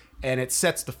sky, and it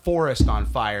sets the forest on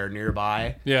fire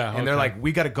nearby. Yeah, and they're okay. like,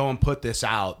 we got to go and put this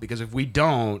out because if we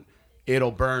don't,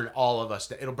 it'll burn all of us.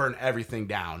 It'll burn everything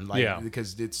down. Like, Yeah.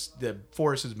 because the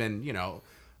forest has been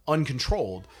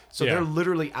uncontrolled. So Yeah. they're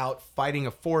literally out fighting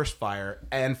a forest fire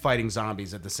and fighting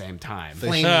zombies at the same time.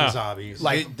 Flaming Yeah. zombies.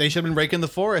 Like- They should have been raking the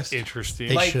forest. Interesting.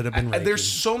 They Like, should have been there's raking.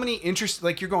 so many interesting.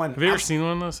 Like you're going. Have you ever seen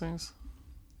one of those things?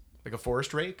 like a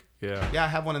forest rake? Yeah. Yeah, I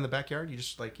have one in the backyard. You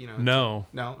just like No.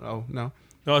 no.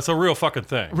 No, it's a real fucking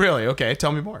thing. Really? Okay,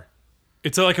 tell me more.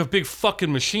 It's like a big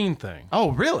fucking machine thing.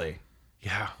 Oh, really?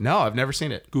 Yeah. No, I've never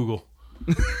seen it. Google.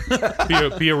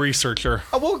 be a researcher.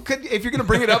 Oh, well, if you're gonna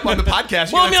bring it up on the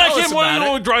podcast, Well, I you mean, gotta I tell us can't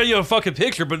about it. draw you a fucking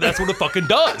picture, but that's what it fucking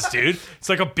does, dude. It's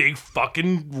like a big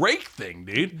fucking rake thing,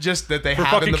 dude. Just that they For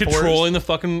have in fucking the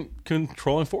controlling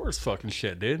controlling forest fucking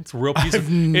shit, dude. It's a real piece of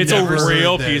it's never a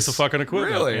real heard pies this. of fucking forest.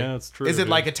 equipment. Really? Yeah, it's true. Is it dude.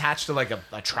 like attached to like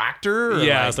a tractor? Or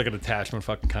yeah, it's like an attachment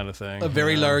fucking kind of thing. A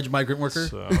very Yeah. large migrant worker.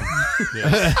 So,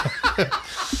 yeah.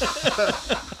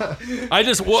 I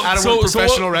just Adam, we're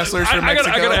professional wrestlers from I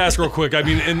Mexico. gotta ask real quick. I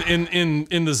mean,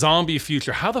 in the zombie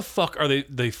future, how the fuck are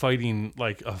they fighting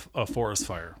like a forest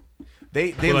fire?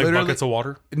 they With, like literally buckets of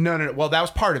water. no. Well, that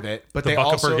was part of it, but The they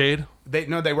bucket also brigade?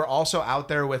 They were also out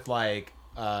there with like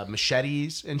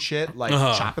machetes and shit, like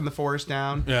chopping the forest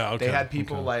down. Yeah, okay, They had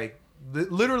people like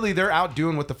literally they're out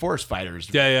doing what the forest fighters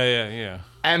Yeah.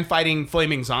 and fighting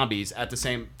flaming zombies at the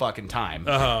same fucking time.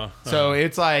 Uh-huh. So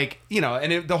it's like,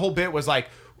 and the whole bit was like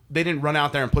they didn't run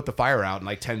out there and put the fire out in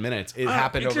like 10 minutes. It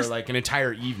happened it over just- like an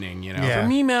entire evening, Yeah. For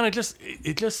me, man, it just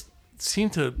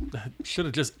seemed to should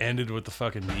have just ended with the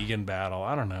fucking Negan battle.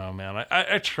 I don't know, man.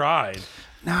 I tried.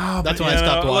 No, That's but when I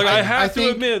stopped Like watching. I have I to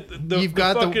think admit, you've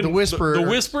got the fucking- whisper. the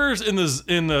whispers in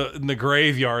the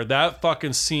graveyard. That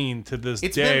fucking scene to this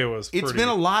day was. It's been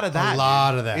a lot of that.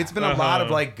 lot dude. of that. It's been a lot of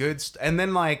Uh-huh. like good and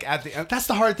then like at the end That's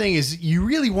the hard thing is you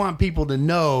really want people to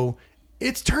know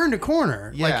it's turned a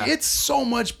corner. Yeah. Like it's so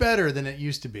much better than it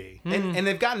used to be. and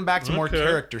they've gotten back to more Okay.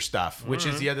 character stuff, which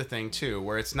is the other thing too,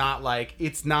 where it's not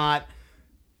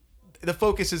the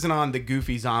focus isn't on the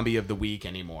goofy zombie of the week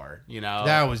anymore.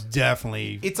 That was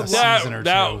definitely It's a a season or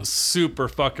that two. was super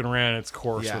fucking ran its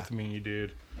course Yeah. with me,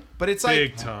 dude. but it's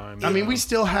Big like time. I mean, we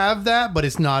still have that, but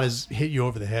it's not as hit you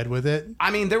over the head with it. I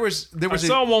mean there was I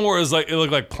saw one where it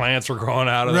looked like plants were growing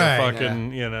out of Right, their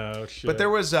fucking shit. but there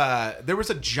was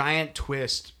a giant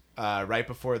twist right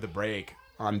before the break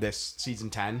on this season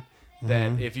 10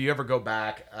 that if you ever go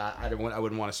back, I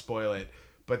wouldn't want to spoil it,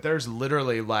 but there's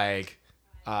literally like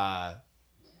I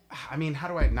mean, how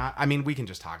do I not? I mean, we can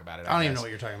just talk about it. I don't even guess. know what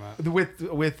you're talking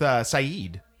about. With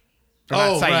Saeed. Or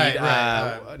Oh, not Saeed,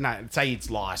 right. not Saeed's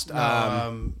lost.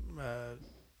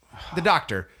 The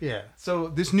doctor. Yeah. So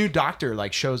this new doctor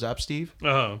like shows up, Steve.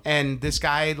 Uh-huh. And this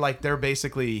guy, like,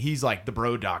 he's like the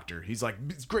bro doctor. He's like,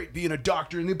 it's great being a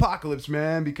doctor in the apocalypse,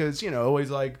 man, because, he's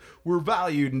like, we're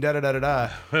valued and da-da-da-da-da.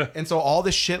 And so all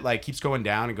this shit, like, keeps going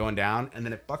down. And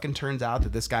then it fucking turns out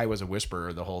that this guy was a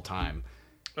whisperer the whole time.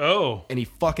 Oh. And he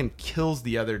fucking kills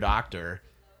the other doctor.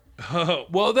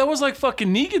 Well, that was like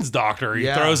fucking Negan's doctor. He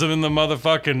Yeah. throws him in the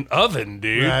motherfucking oven,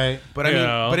 dude. Right. But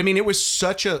I mean, it was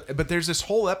such a. But there's this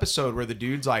whole episode where the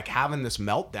dude's like having this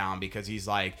meltdown because he's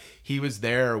like he was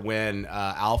there when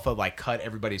Alpha like cut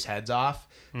everybody's heads off.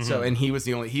 So and he was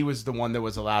the one that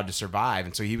was allowed to survive,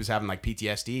 and so he was having like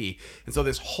PTSD. And so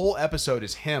this whole episode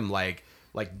is him like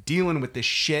dealing with this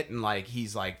shit, and like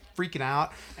he's like freaking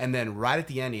out. And then right at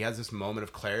the end, he has this moment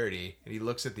of clarity, and he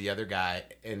looks at the other guy,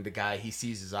 and the guy, he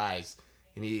sees his eyes.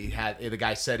 And the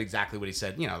guy said exactly what he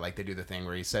said, like they do the thing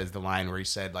where he says the line where he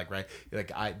said like, right,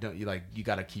 like, you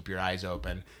got to keep your eyes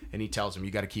open. And he tells him,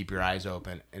 you got to keep your eyes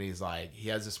open. And he's like, he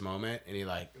has this moment and he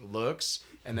like looks,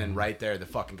 and then right there, the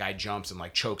fucking guy jumps and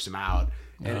like chokes him out.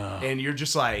 And you're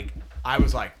just like, I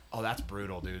was like, oh, that's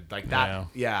brutal, dude. Like that.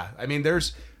 Yeah. I mean,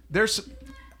 there's,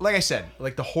 like I said,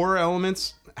 like the horror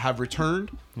elements have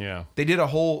returned. Yeah. They did a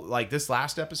whole like this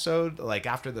last episode, like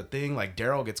after the thing, like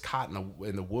Daryl gets caught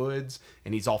in the woods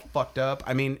and he's all fucked up.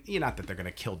 I mean, not that they're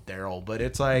gonna kill Daryl, but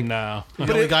it's like No.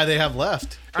 The only guy they have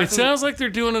left. It sounds like they're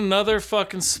doing another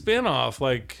fucking spin-off,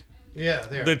 like Yeah,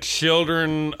 there. the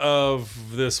children of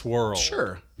this world.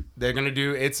 sure they're gonna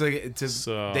do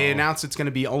So- they announced it's gonna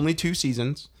be only 2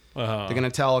 seasons. Uh-huh. They're gonna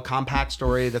tell a compact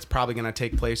story that's probably gonna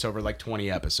take place over like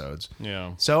 20 episodes.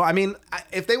 Yeah. So I mean,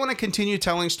 if they want to continue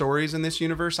telling stories in this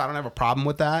universe, I don't have a problem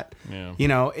with that. Yeah.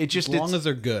 It just As long as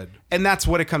they're good. and that's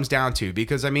what it comes down to,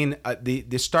 because I mean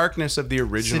the starkness of the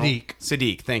original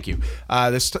Sadiq, thank you.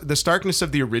 The starkness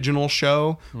of the original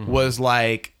show was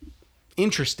like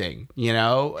interesting,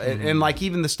 and like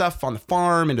even the stuff on the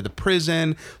farm into the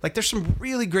prison, like there's some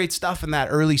really great stuff in that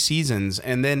early seasons,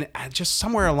 and then just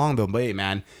somewhere along the way,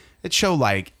 man, it showed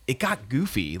like it got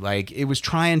goofy, like it was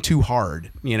trying too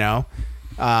hard,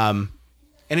 and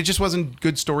it just wasn't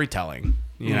good storytelling.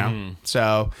 you know?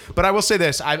 So, but I will say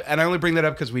this, I only bring that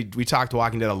up because we talked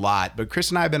Walking Dead a lot, but Chris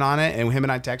and I have been on it, and him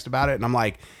and I text about it, and I'm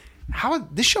like, how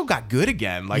this show got good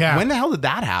again? Like, when the hell did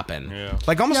that happen? Yeah.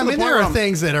 Like, almost Yeah, to I the mean, point there where are I'm-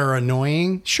 things that are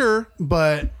annoying, Sure.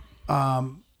 but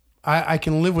I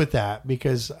can live with that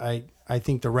because I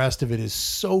think the rest of it is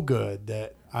so good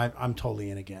that I'm totally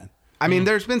in again. I mean,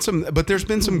 there's been some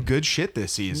good shit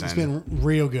this season. It's been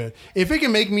real good. If it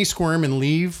can make me squirm and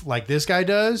leave like this guy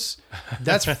does,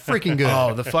 that's freaking good.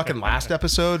 Oh, the fucking last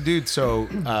episode, dude. So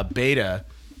Beta,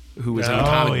 who was in the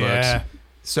comic books.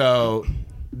 So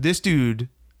this dude,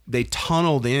 they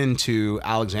tunneled into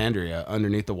Alexandria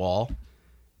underneath the wall.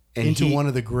 And Into one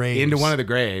of the graves. Into one of the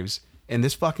graves. And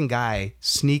this fucking guy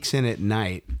sneaks in at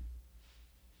night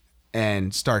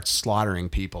and starts slaughtering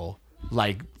people.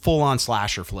 Like full-on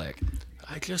slasher flick.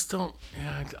 I just don't.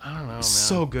 Yeah, I don't know, man.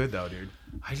 So good, though, dude.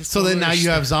 I just So don't then now you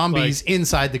have understand. zombies Like,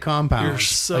 inside the compound. you're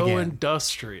so again.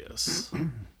 industrious that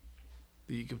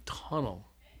you can tunnel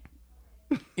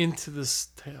into this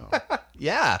town,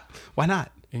 Yeah. Why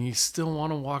not? and you still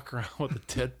want to walk around with a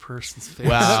dead person's face.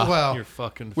 Wow. Well, on your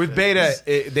fucking With face.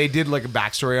 Beta, they did like a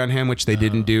backstory on him, which they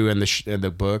didn't do in the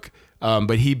book.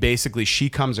 But she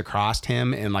comes across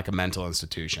him in like a mental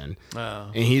institution,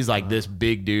 and he's like this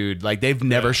big dude. Like they've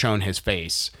never shown his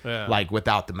face, like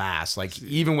without the mask. Like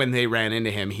even when they ran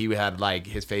into him, he had like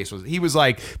his face was. He was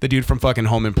like the dude from fucking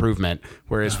Home Improvement,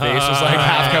 where his face was like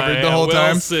half covered the whole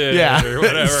time. Wilson Yeah, or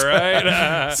whatever,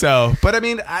 right? So, but I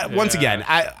mean, once again,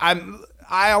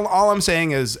 all I'm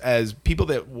saying is, as people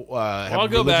that have I'll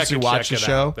go back religiously and watched check the it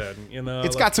show, out then, you know,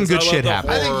 it's like, got some 'cause good I love shit the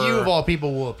happening. I think you horror. of all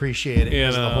people will appreciate it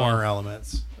because of the know. horror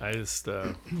elements. I just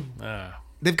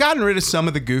they've gotten rid of some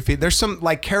of the goofy. There's some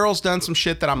like Carol's done some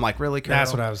shit that I'm like, really, Carol?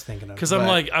 That's what I was thinking of. because I'm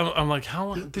like, how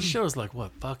long? This show is like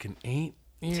what, fucking 8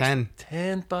 years?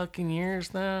 10 fucking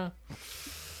years now.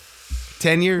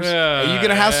 10 years. You're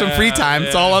gonna have some free time.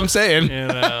 That's all I'm saying. You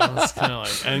know, it's kind of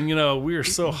like, and you know, we were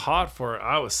so hot for it.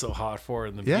 I was so hot for it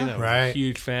in the beginning. I was a right.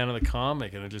 huge fan of the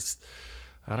comic, and it just,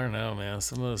 I don't know, man.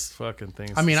 Some of those fucking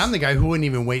things. I mean, I'm the guy who wouldn't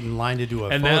even wait in line to do a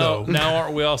and photo. now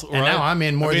aren't we also? And now I'm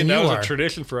in more than that you was are. a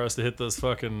tradition for us to hit those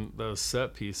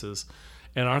set pieces.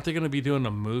 And aren't they going to be doing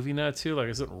a movie now too? Like,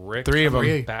 isn't Rick 3 of them.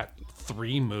 coming back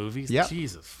 3 movies? Yep.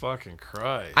 Jesus fucking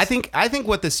Christ! I think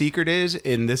what the secret is,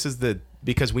 and this is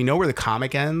because we know where the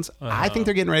comic ends. I think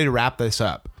they're getting ready to wrap this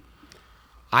up.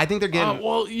 I think they're getting.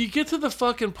 Well, you get to the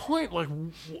fucking point. Like,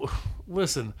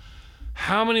 listen,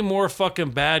 how many more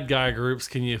fucking bad guy groups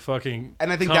can you fucking?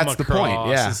 And I think come that's the point, across?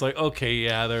 yeah. It's like, okay,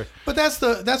 yeah, they're. But that's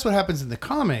what happens in the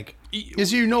comic.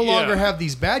 Is you no longer have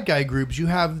these bad guy groups. You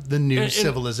have the new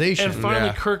civilization. And finally,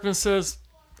 Yeah. Kirkman says,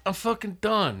 "I'm fucking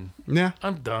done. Yeah.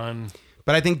 I'm done."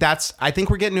 But I think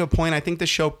we're getting to a point. I think the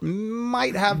show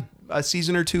might have a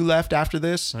season or 2 left after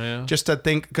this. Yeah. Just to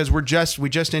think, because we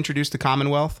just introduced the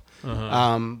Commonwealth.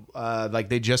 Like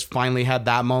they just finally had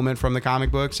that moment from the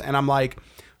comic books, and I'm like,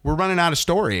 we're running out of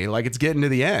story. Like it's getting to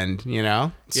the end, you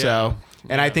know. So,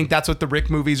 and I think that's what the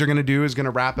Rick movies are going to do, is going to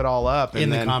wrap it all up and in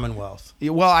the then, Commonwealth.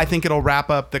 Well, I think it'll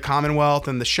wrap up the Commonwealth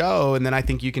and the show, and then I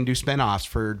think you can do spinoffs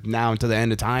for now until the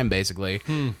end of time, basically,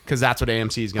 because that's what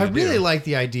AMC is I going to do. really like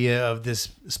the idea of this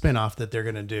spinoff that they're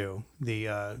going to do,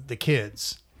 the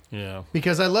kids, Yeah.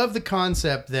 because I love the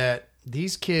concept that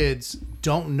these kids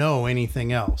don't know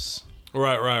anything else,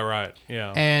 Right.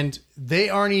 Yeah. and they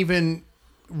aren't even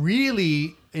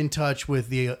really in touch with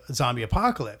the zombie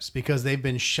apocalypse because they've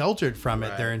been sheltered from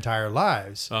it their entire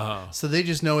lives. So they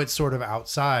just know it's sort of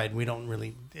outside. We don't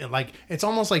really like. It's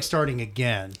almost like starting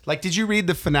again. Like, did you read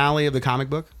the finale of the comic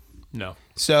book? no.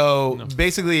 So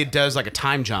basically, it does like a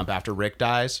time jump after Rick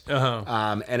dies,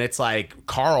 and it's like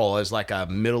Carl is like a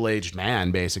middle-aged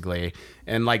man basically,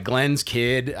 and like Glenn's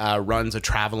kid runs a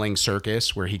traveling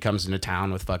circus where he comes into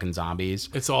town with fucking zombies.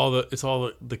 It's all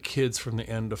the kids from the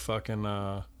end of fucking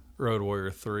Road Warrior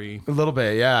 3. A little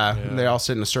bit, yeah. They all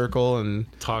sit in a circle and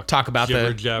talk about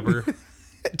jibber jabber.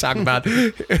 talk about.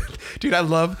 Dude, I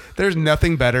love. There's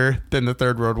nothing better than the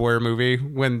third Road Warrior movie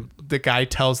when the guy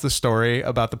tells the story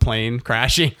about the plane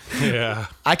crashing. Yeah.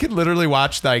 I could literally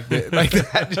watch like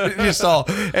that, just all,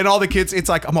 and all the kids. It's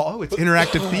like, oh, it's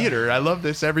interactive theater. I love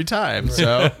this every time.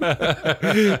 So,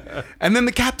 and then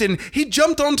the captain, he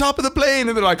jumped on top of the plane,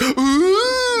 and they're like, ooh.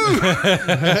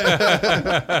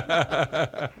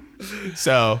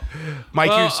 So,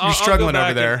 Mike, you're struggling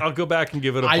over there. I'll go back and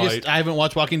give it a bite. I haven't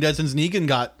watched Walking Dead since Negan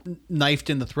got knifed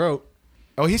in the throat.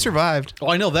 Oh, he survived. Oh,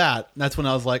 I know that. That's when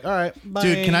I was like, all right, bye.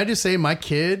 Dude, can I just say, my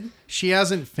kid, she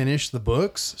hasn't finished the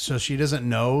books, so she doesn't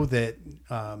know that,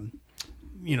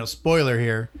 spoiler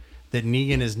here, that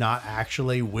Negan is not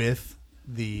actually with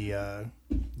the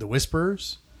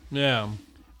Whisperers. Yeah.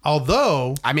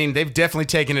 Although I mean, they've definitely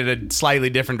taken it a slightly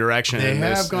different direction. they in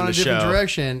have this, gone in a the different show.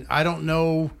 direction, I don't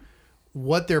know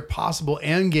what their possible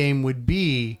end game would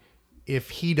be if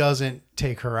he doesn't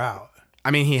take her out.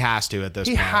 I mean, he has to at this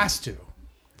He point. has to.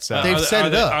 So They've set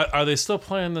it up. Are they still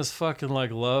playing this fucking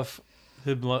like love?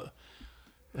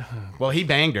 well, he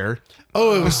banged her.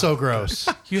 Oh, it was so gross.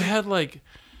 You had like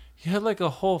a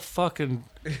whole fucking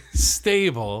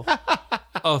stable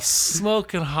of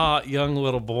smoking hot young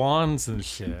little blondes and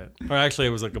shit. Or actually,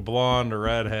 it was like a blonde, a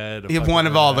redhead. He had one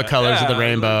of all the colors of the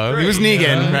rainbow. He was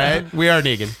Negan, right? We are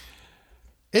Negan.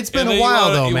 It's been a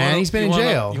while though, man. He's been in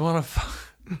jail. You want to?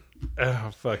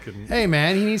 Fucking. Hey,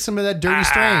 man, he needs some of that dirty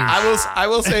strange. I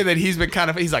will say that he's been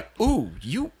he's like, ooh,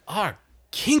 you are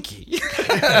kinky.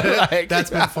 Like, That's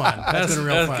been fun. That's been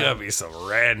real That's fun. gotta be some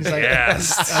red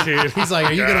gas, dude. He's like,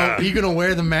 are you gonna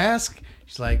wear the mask?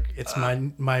 She's like, it's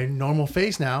my normal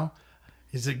face now.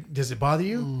 Does it bother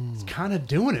you? It's kind of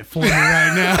doing it for me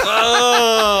right now.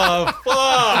 Oh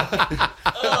fuck!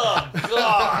 Oh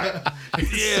god!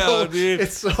 Yeah, dude.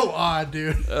 It's so odd,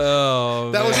 dude.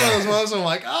 Oh, That was one of those moments where I'm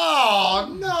like, oh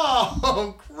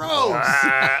no, gross.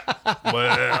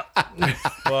 well,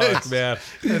 fuck, man.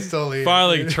 That's totally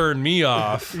Finally turned me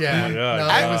off. Yeah. Oh my God, No,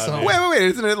 God, it was so- dude. wait,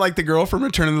 isn't it like the girl from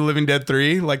Return of the Living Dead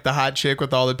 3? Like the hot chick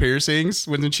with all the piercings?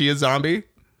 Wasn't she a zombie?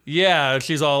 Yeah,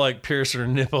 she's all like piercing her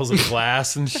nipples with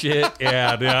glass and shit.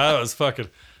 Yeah, dude, that was fucking.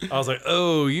 I was like,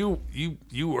 oh, you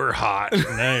were hot.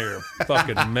 Now you're a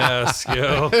fucking mess,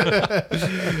 yo. All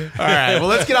right, well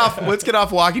let's get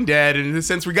off Walking Dead, and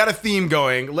since we got a theme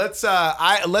going, let's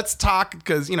talk,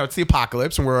 because it's the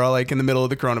apocalypse and we're all like in the middle of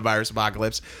the coronavirus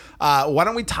apocalypse. Why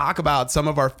don't we talk about some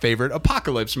of our favorite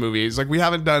apocalypse movies? Like, we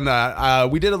haven't done that.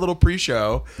 We did a little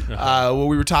pre-show where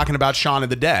we were talking about Shaun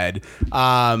of the Dead,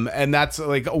 and that's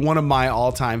like one of my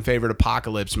all-time favorite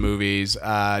apocalypse movies.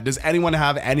 Does anyone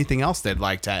have anything else they'd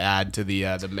like to add to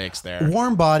the mix there?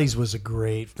 Warm Bodies was a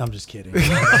great. I'm just kidding.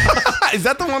 Is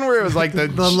that the one where it was like the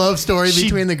love story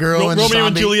between the girl and the Romeo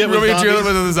and zombie? Juliet with Romeo and Juliet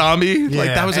zombies? with the zombie? Like,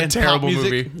 Yeah. that was a And pop terrible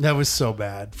music. movie. That was so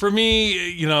bad. For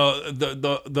me,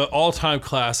 the all-time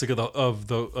classic of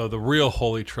the real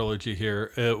holy trilogy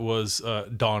here, it was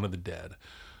Dawn of the Dead.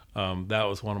 That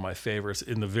was one of my favorites.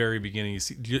 In the very beginning,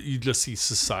 you just see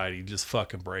society just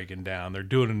fucking breaking down. They're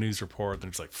doing a news report. They're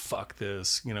just like, "Fuck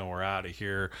this," we're out of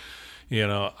here. You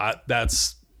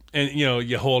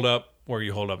hold up where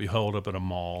you hold up. You hold up at a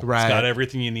mall. Right. It's got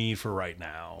everything you need for right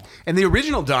now. And the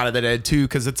original Dawn of the Dead too,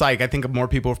 because it's like, I think more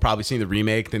people have probably seen the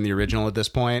remake than the original at this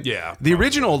point. Yeah. The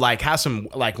original like has some,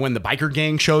 like, when the biker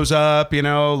gang shows up,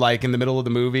 like in the middle of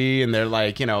the movie, and they're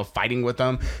like, fighting with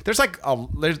them. There's like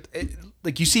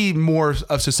you see more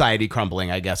of society crumbling,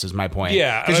 I guess, is my point.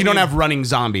 Yeah, because you don't have running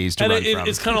zombies to And run from.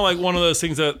 it's kind of like one of those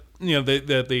things that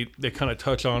they kind of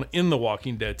touch on in The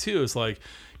Walking Dead too. It's like,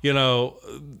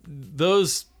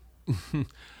 those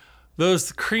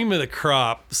those cream of the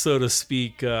crop, so to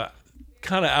speak,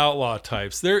 kind of outlaw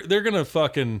types. They're gonna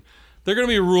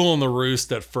be ruling the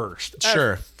roost at first.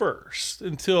 Sure. At first,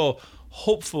 until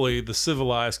hopefully the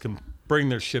civilized can bring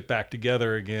their shit back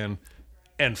together again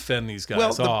and fend these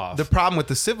guys off. The problem with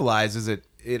the civilized is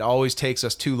it always takes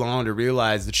us too long to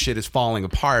realize that shit is falling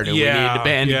apart, and we need to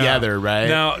band together, right?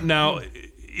 Now,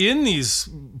 in these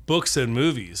books and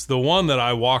movies, the one that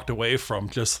I walked away from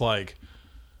just like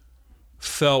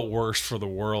felt worst for the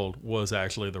world was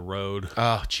actually The Road.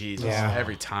 Oh, Jesus.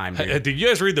 Every time, dude. Did you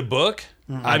guys read the book?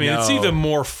 I mean, it's know. even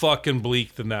more fucking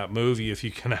bleak than that movie, if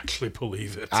you can actually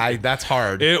believe it. That's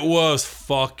hard. It was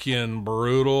fucking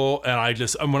brutal.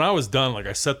 And when I was done, like,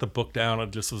 I set the book down. I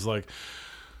just was like,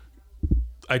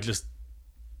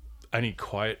 I need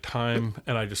quiet time.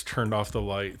 And I just turned off the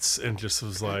lights and just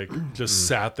was like, just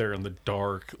sat there in the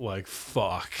dark, like,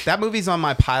 fuck. That movie's on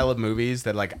my pile of movies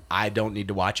that, like, I don't need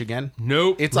to watch again.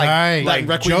 Nope. It's like Right. like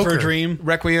Requiem for Joker. a Dream,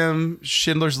 Requiem,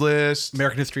 Schindler's List.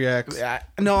 American History X.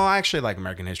 No, I actually like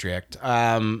American History X.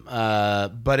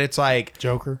 But it's like,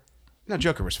 Joker. no,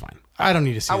 Joker was fine. I don't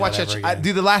need to see I that watch ever it. again.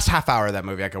 Dude, the last half hour of that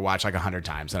movie I could watch like 100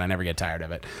 times, and I never get tired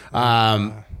of it.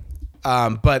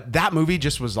 But that movie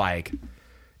just was like,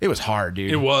 it was hard,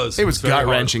 dude. It was. It was It's very hard.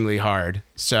 gut wrenchingly hard.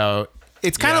 So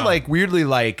it's kind of Yeah. like weirdly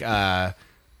like I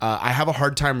have a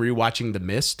hard time rewatching The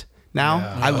Mist now.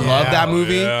 I love that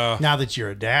movie. Yeah. Now that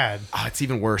you're a dad, Oh, it's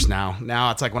even worse now.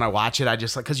 Now it's like when I watch it, I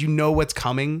just like, because you know what's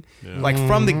coming. Like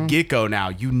from the get-go now,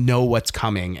 you know what's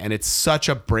coming. And it's such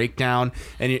a breakdown.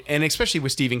 And especially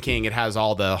with Stephen King, it has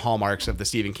all the hallmarks of the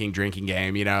Stephen King drinking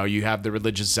game. You have the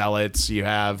religious zealots, you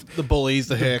have The bullies,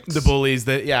 the hicks. the bullies,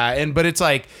 but it's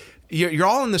like, you're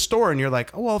all in the store and you're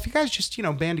like, oh, well, if you guys just,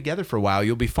 band together for a while,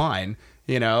 you'll be fine.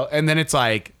 And then it's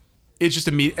like, it's just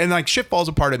and like shit falls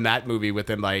apart in that movie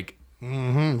within like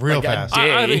real like a fast.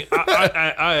 day.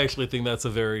 I actually think that's a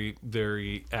very,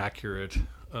 very accurate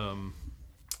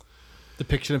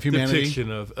Depiction of humanity.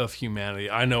 depiction of humanity.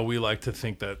 I know we like to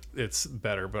think that it's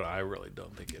better, but I really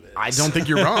don't think it is. I don't think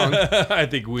you're wrong. I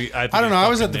think I don't know. I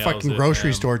was at the nails fucking it, grocery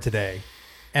man. store today,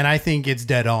 and I think it's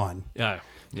dead on. Yeah.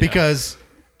 Because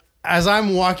as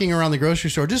I'm walking around the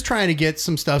grocery store, just trying to get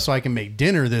some stuff so I can make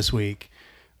dinner this week,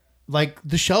 like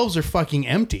the shelves are fucking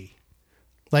empty.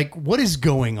 Like, what is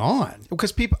going on?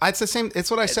 Because people, it's the same. It's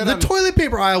what I said. The on, toilet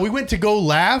paper aisle, we went to go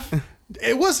laugh.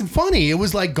 It wasn't funny. It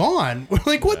was like gone. We're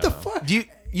like, what the fuck? do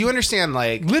you understand?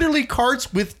 Like, Literally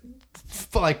carts with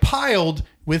like piled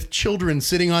with children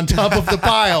sitting on top of the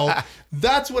pile.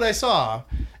 That's what I saw.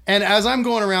 And as I'm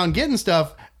going around getting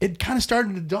stuff, it kind of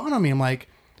started to dawn on me. I'm like,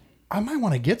 I might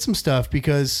want to get some stuff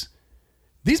because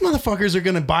these motherfuckers are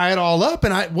going to buy it all up.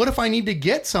 And what if I need to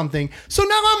get something? So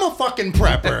now I'm a fucking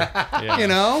prepper, you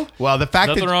know? well, the fact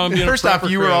Nothing wrong that being a first off, prepper,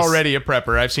 you were Chris. already a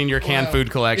prepper. I've seen your canned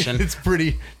food collection. It's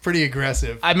pretty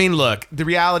aggressive. I mean, look, the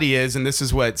reality is, and this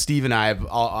is what Steve and I have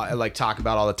like talk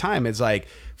about all the time, is like,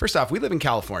 first off, we live in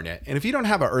California, and if you don't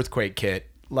have an earthquake kit,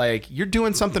 like you're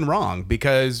doing something wrong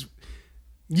because.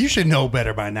 You should know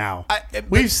better by now.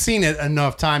 We've seen it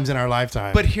enough times in our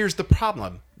lifetime. But here's the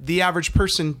problem. The average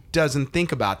person doesn't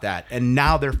think about that. And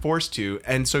now they're forced to.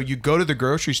 And so you go to the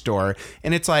grocery store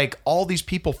and it's like all these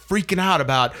people freaking out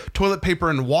about toilet paper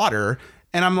and water.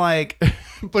 And I'm like,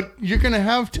 but you're going to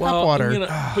have tap water.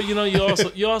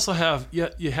 You also have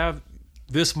you have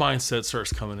this mindset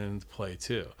starts coming into play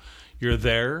too. You're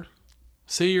there.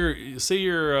 Say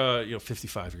you're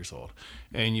 55 years old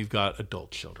and you've got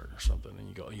adult children or something, and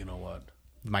you go, you know what?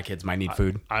 my kids might need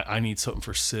food. I need something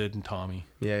for Sid and Tommy.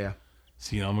 Yeah.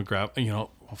 So, I'm gonna grab, oh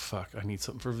fuck, I need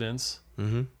something for Vince.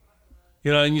 Mm-hmm.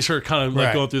 And you start kind of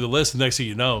like going through the list, and next thing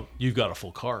you know, you've got a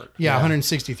full cart. Yeah,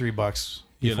 $163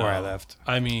 before I left.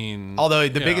 I mean, although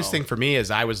the biggest thing for me is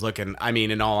I was looking, I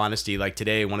mean, in all honesty, like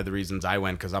today, one of the reasons I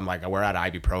went, because I'm like, we're out of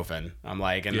ibuprofen. I'm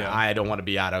like, and I don't want to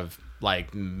be out of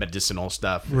like medicinal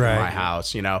stuff in my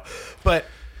house, But,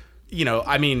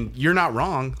 I mean, you're not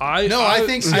wrong. I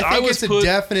think it's a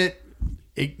definite,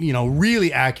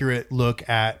 really accurate look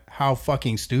at how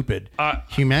fucking stupid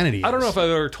humanity is. I don't know if I've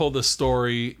ever told this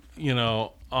story,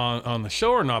 on the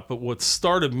show or not, but what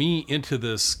started me into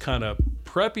this kind of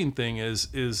prepping thing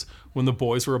is when the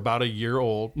boys were about a year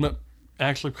old,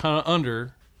 actually kind of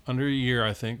under a year,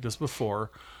 I think, just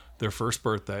before their first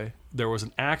birthday. There was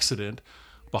an accident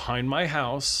behind my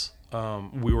house.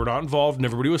 We were not involved and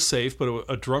everybody was safe, but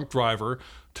a drunk driver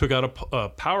took out a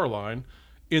power line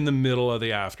in the middle of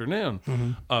the afternoon,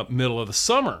 middle of the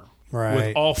summer,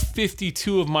 with all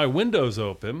 52 of my windows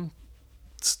open,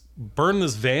 burned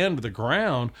this van to the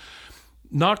ground,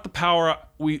 knocked the power out.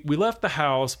 We left the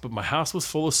house, but my house was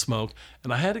full of smoke,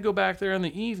 and I had to go back there in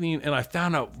the evening, and I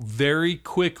found out very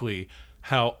quickly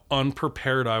how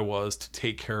unprepared I was to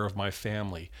take care of my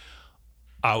family.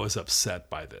 I was upset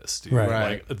by this, dude.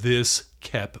 Like, this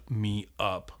kept me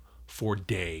up for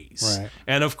days.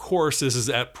 And of course, this is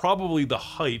at probably the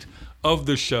height of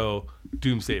the show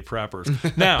Doomsday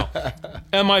Preppers. Now,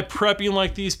 am I prepping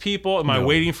like these people? Am I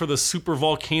waiting for the super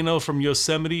volcano from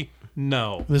Yosemite?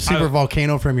 No. The super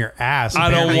volcano from your ass. I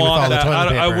don't want that.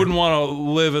 I I wouldn't want to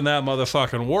live in that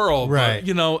motherfucking world. Right.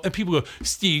 But, and people go,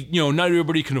 Steve, not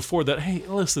everybody can afford that. Hey,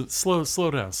 listen, slow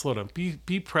down.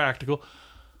 Be practical.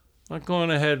 Not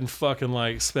going ahead and fucking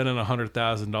like spending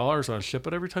 $100,000 on shit,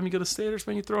 but every time you go to Staters,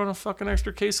 man, you throw in a fucking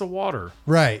extra case of water.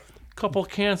 Right. Couple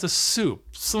cans of soup,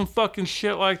 some fucking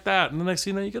shit like that, and the next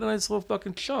thing you know, you get a nice little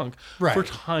fucking chunk for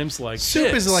times like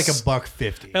soup this. is like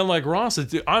 $1.50. And like Ron said,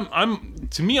 dude, I'm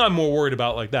more worried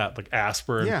about like that, like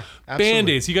aspirin,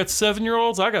 Band-Aids. You got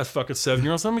 7-year-olds, I got fucking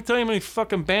 7-year-olds. Let me tell you how many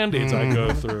fucking Band-Aids I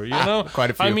go through. Quite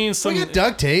a few. I mean, some We got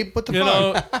duct tape. What the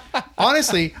fuck?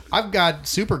 Honestly, I've got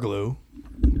super glue.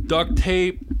 Duct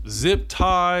tape, zip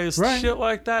ties, shit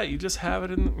like that. You just have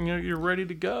it and you're ready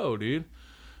to go, dude.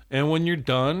 And when you're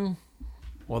done,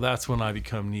 well, that's when I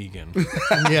become Negan.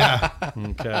 Yeah.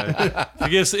 Okay.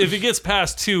 If it gets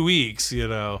past 2 weeks,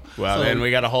 Well, then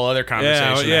we got a whole other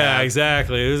conversation. Yeah,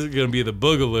 exactly. This is going to be the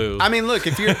boogaloo. I mean, look,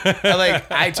 if you're like,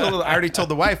 I already told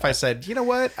the wife, I said, you know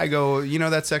what? I go,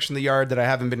 that section of the yard that I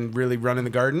haven't been really running the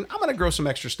garden, I'm going to grow some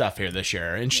extra stuff here this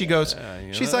year. And she goes,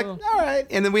 she's like, all right.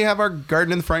 And then we have our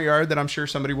garden in the front yard that I'm sure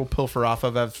somebody will pilfer off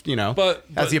of, as the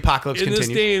apocalypse continues.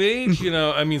 In this day and age,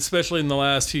 I mean, especially in the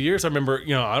last 2 years, I remember,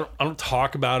 I don't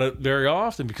talk about it very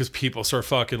often because people start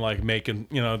fucking like making,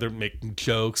 they're making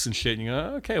jokes and shit. And you go,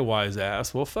 okay, wise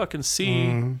ass. Well, fucking see.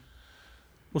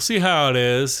 We'll see how it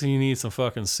is. You need some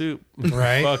fucking soup.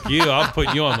 Right. Fuck you. I'll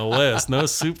put you on the list. No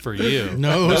soup for you.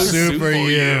 No soup for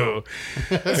you.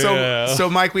 So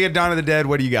Mike, we had Dawn of the Dead.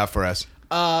 What do you got for us?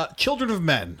 Children of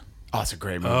Men. Oh, it's a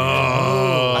great movie.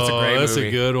 Oh, that's a great That's movie.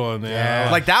 a good one. Yeah.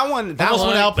 Like that one. That Almost one.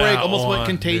 went Outbreak. that Almost went one,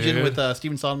 Contagion dude. with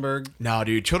Steven Soderbergh. No,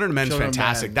 dude, Children of Men is Children of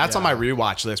fantastic. Men, That's on yeah. my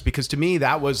rewatch list because to me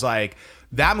that was like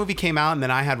that movie came out and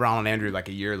then I had Ronald Andrew like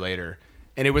a year later,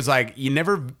 and it was like you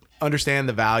never understand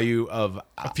the value of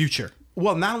A future.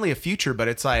 well, not only a future, but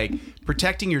it's like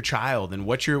protecting your child and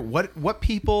what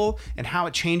people and how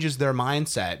it changes their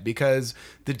mindset. Because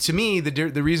to me,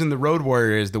 the reason the Road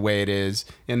Warrior is the way it is,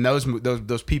 and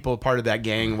those people part of that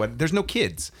gang, there's no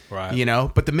kids, Right. You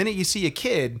know. But the minute you see a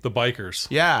kid, The bikers.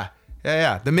 yeah.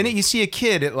 The minute you see a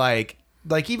kid, it like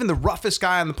even the roughest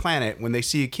guy on the planet, when they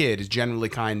see a kid, is generally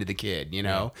kind to the kid. You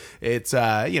know, it's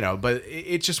but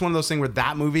it's just one of those things where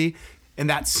that movie. And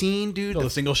that scene, dude, The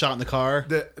single shot in the car.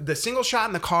 the single shot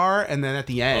in the car, and then at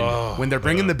the end when they're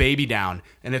bringing the baby down,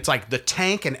 and it's like the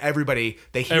tank and everybody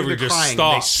they hear the Just crying,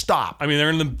 stop. and they stop. I mean, they're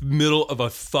in the middle of a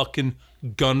fucking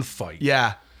gunfight.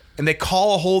 Yeah, and they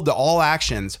call a hold to all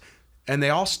actions, and they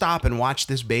all stop and watch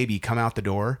this baby come out the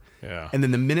door. Yeah. And then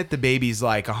the minute the baby's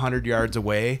like 100 yards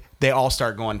away, they all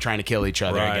start trying to kill each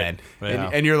other Right. again.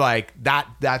 Yeah. And you're like, that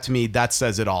to me, that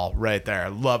says it all right there. I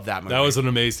love that movie. That was an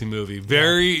amazing movie.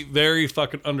 Very, very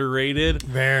fucking underrated.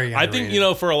 Very I think,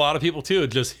 underrated. for a lot of people too, it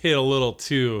just hit a little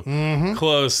too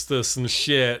close to some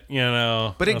shit,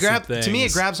 But it some grabs to me. It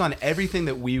things. grabs on everything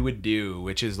that we would do,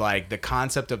 which is like the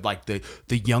concept of like the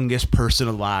youngest person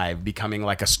alive becoming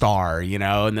like a star,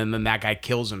 and then that guy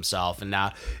kills himself, and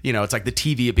now it's like the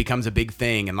TV. It becomes a big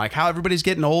thing, and like how everybody's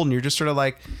getting old, and you're just sort of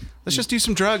like, let's just do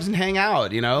some drugs and hang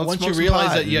out. Let's Once smoke you some realize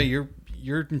pot that, and- yeah,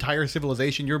 your entire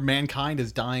civilization, your mankind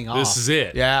is dying off. This is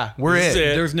it. yeah, we're This is it.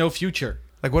 it. There's no future.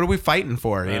 Like, what are we fighting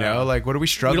for? Like, what are we We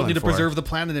struggling don't need to for? preserve the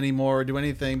planet anymore or do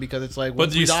anything because it's like. But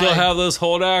once you we still die- have those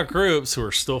holdout groups who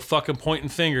are still fucking pointing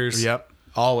fingers. Yep,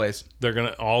 always. They're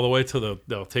gonna all the way to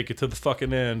they'll take it to the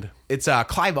fucking end. It's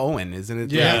Clive Owen, isn't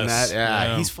it? Yes. Yeah,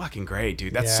 Yeah. he's fucking great,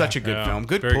 dude. That's Yeah. such a good Yeah. film.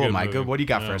 Good Very pull, good Mike. movie. What do you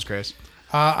got for Yeah. us, Chris?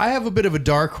 I have a bit of a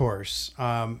dark horse.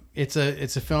 It's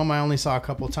a film I only saw a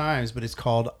couple times, but it's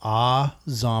called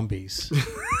Zombies.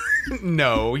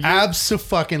 No,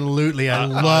 Absolutely, I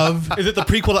love. Is it the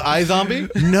prequel to iZombie?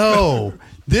 No,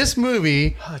 this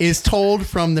movie is told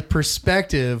from the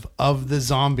perspective of the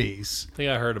zombies. I think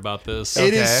I heard about this.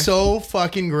 It is Okay. so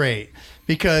fucking great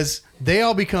because they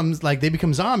all become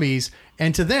zombies,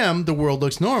 and to them the world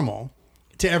looks normal.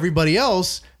 To everybody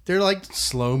else, they're like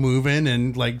slow moving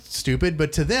and like stupid,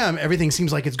 but to them everything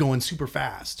seems like it's going super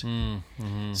fast.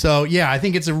 So yeah, I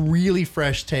think it's a really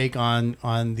fresh take on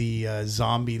the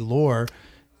zombie lore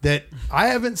that I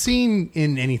haven't seen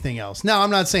in anything else. Now, I'm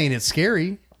not saying it's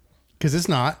scary because it's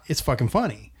not. It's fucking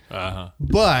funny,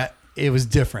 but it was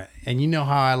different. And you know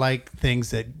how I like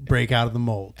things that break out of the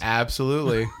mold.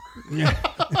 Absolutely.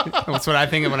 That's what I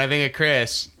think of when I think of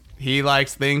Chris. He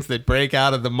likes things that break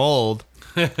out of the mold.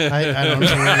 I don't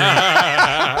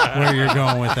know where you're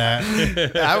going with that.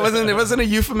 It wasn't a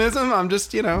euphemism. I'm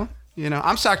just,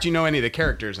 I'm shocked you know any of the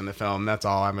characters in the film. That's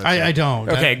all I'm gonna say. I don't.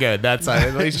 Okay, good. That's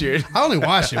at least you're. I only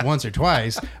watched it once or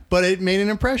twice, but it made an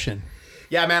impression.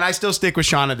 Yeah, man, I still stick with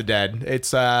Shaun of the Dead.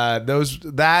 It's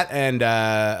that and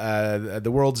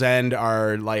The World's End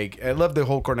are like, I love the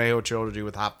whole Cornetto trilogy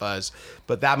with Hot Fuzz,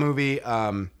 but that movie,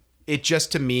 it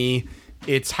just to me,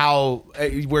 it's how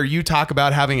where you talk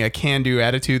about having a can-do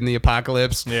attitude in the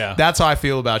apocalypse. Yeah. That's how I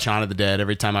feel about Shaun of the Dead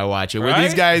every time I watch it. Where Right?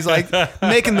 these guys like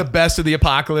making the best of the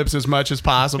apocalypse as much as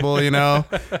possible, And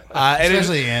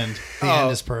Especially the end. The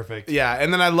end is perfect. yeah,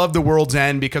 and then I love The World's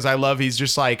End because I love he's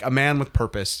just like a man with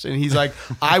purpose, and he's like,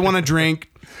 I want to drink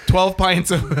 12 pints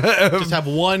of Just have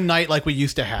one night like we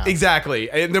used to have. exactly.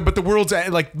 But the world's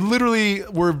like literally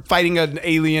we're fighting an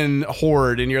alien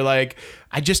horde, and you're like,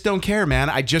 I just don't care, man.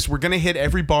 We're gonna hit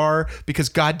every bar because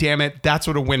God damn it, that's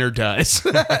what a winner does.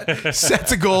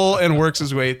 Sets a goal and works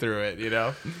his way through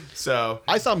it, So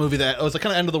I saw a movie that was a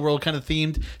kind of end of the world kind of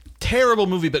themed. Terrible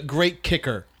movie, but great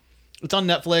kicker. It's on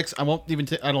Netflix.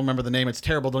 I don't remember the name. It's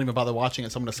terrible. Don't even bother watching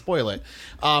it. So I'm going to spoil it.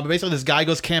 But basically, this guy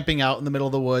goes camping out in the middle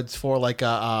of the woods for like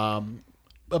a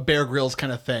Bear Grylls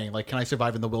kind of thing. Like, can I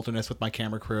survive in the wilderness with my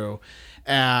camera crew?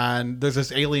 And there's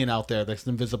this alien out there that's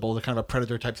invisible, the kind of a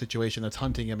predator type situation that's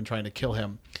hunting him and trying to kill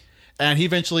him. And he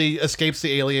eventually escapes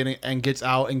the alien and gets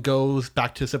out and goes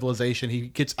back to civilization. He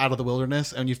gets out of the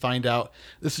wilderness, and you find out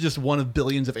this is just one of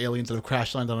billions of aliens that have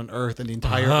crash landed on Earth, and the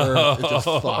entire Earth is just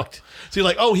fucked. So you're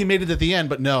like, oh, he made it at the end,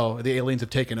 but no, the aliens have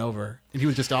taken over, and he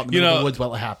was just out in the middle of the woods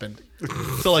while it happened.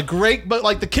 So like great, but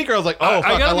like the kicker, I was like, oh,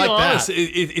 fuck, I like honest, that.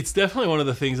 It's definitely one of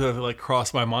the things that have like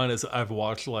crossed my mind as I've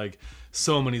watched like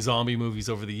so many zombie movies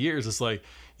over the years. It's like,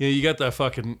 you know, you got that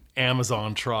fucking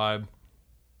Amazon tribe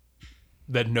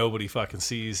that nobody fucking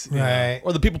sees, you know. Right.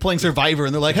 Or the people playing Survivor,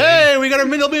 and they're like, hey, we got $1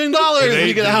 million. And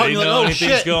you get out, and you're like, know oh,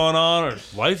 anything's shit. going on, or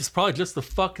life is probably just the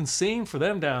fucking scene for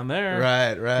them down there.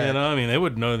 Right, right. You know, I mean, they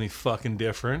wouldn't know anything fucking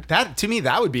different. That to me,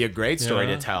 that would be a great story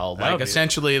Yeah, to tell. that would Like be-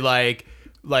 essentially, like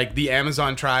the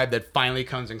Amazon tribe that finally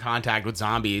comes in contact with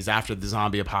zombies after the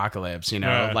zombie apocalypse. You know,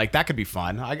 Right. like that could be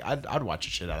fun. I'd watch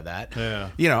the shit out of that. Yeah.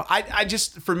 You know, I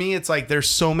just for me, it's like there's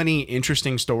so many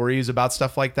interesting stories about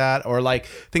stuff like that, or like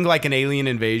think like an alien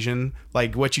invasion,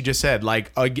 like what you just said.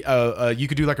 Like you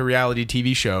could do like a reality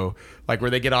TV show, like where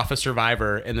they get off a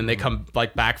Survivor and then they come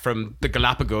like back from the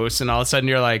Galapagos, and all of a sudden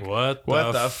you're like, What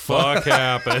the fuck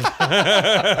happened?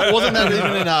 Wasn't that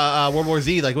even in World War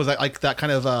Z? Like, was that like that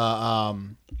kind of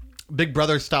Big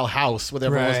Brother style house where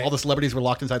everyone was, Right. all the celebrities were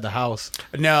locked inside the house?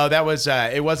 No, that was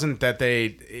it wasn't that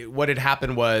what had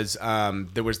happened was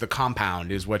there was the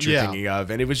compound is what you're Yeah. thinking of,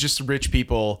 and it was just rich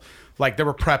people. Like there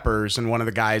were preppers, and one of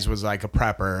the guys was like a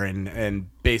prepper, and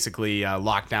basically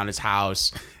locked down his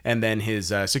house, and then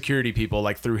his security people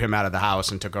like threw him out of the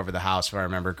house and took over the house, if I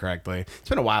remember correctly. It's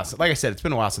been a while. Like I said, it's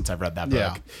been a while since I've read that book.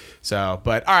 Yeah. So,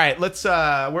 but all right, let's. Where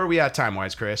are we at time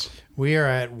wise, Chris? We are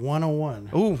at 101.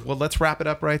 Ooh, well, let's wrap it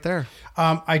up right there.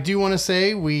 I do want to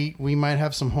say we might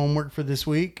have some homework for this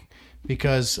week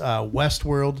because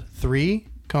Westworld 3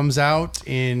 comes out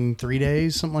in 3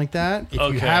 days, something like that. If you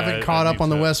Okay, haven't caught I up on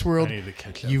the need to Westworld,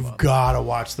 catch up you've on got to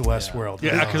watch the Westworld.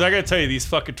 Yeah, because I gotta tell you, these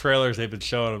fucking trailers they've been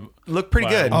showing them Look pretty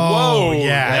good. Oh, Whoa,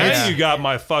 yeah, now it's- you got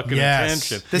my fucking Yes.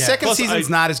 attention. The Yeah. second Plus, season's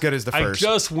not as good as the I first.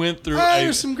 just went through.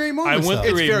 There's some great moments, I went though.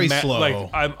 through It's a very Like slow.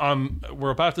 we're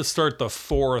about to start the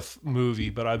 4th movie,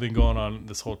 but I've been going on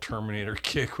this whole Terminator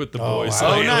kick with the boys. wow.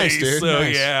 Oh, lately. nice, dude. So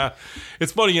Nice. yeah,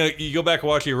 it's funny. You know, you go back and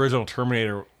watch the original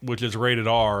Terminator, which is rated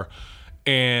R,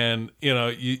 and you know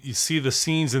you see the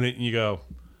scenes in it, and you go,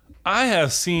 I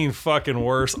have seen fucking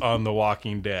worse on The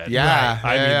Walking Dead. Yeah,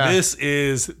 I mean, yeah. this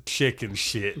is chicken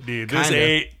shit, dude. This Kinda.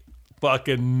 ain't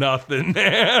fucking nothing,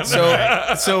 man.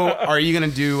 So are you gonna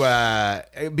do?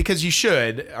 Because you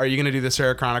should. Are you gonna do the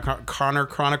Sarah Connor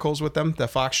Chronicles with them, the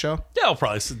Fox show? yeah, I'll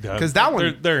probably sit down 'Cause that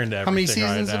one- they're into everything. How many right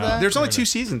seasons of now. that? There's only 2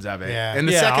 seasons of it, Yeah. and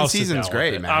the Yeah, second I'll sit season's down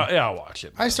great, with it. man. Yeah, I'll watch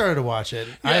it. I started to watch it.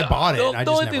 I Yeah, bought it. The, I the just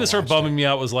only never thing that started watched it. bumming me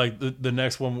out was like the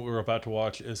next one we're about to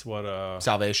watch is what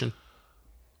Salvation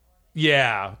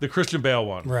the Christian Bale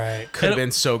one. Right. could have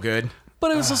been so good.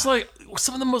 But it was just like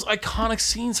some of the most iconic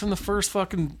scenes from the first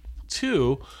fucking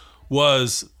 2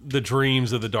 was the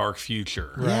dreams of the dark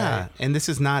future. Yeah, and this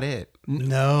is not it.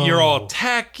 No. You're all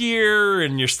tack gear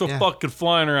and you're still Yeah. fucking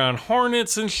flying around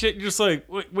hornets and shit. You're just like,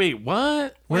 wait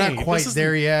what? We're Wait, not quite this is-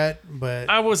 there yet, but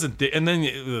I wasn't, and then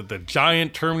the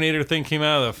giant Terminator thing came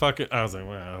out of the fucking. I was like,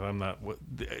 well, I'm not.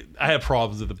 I had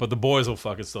problems with it, but the boys will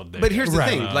fucking still dig. But it. here's the Right.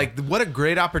 thing: like, what a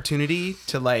great opportunity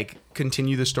to like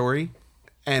continue the story,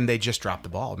 and they just dropped the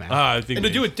ball, man. I think And to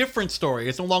they- do a different story.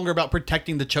 It's no longer about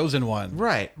protecting the chosen one.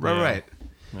 right.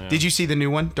 Yeah. Did you see the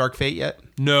new one, Dark Fate, yet?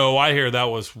 No, I hear that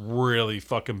was really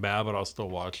fucking bad, but I'll still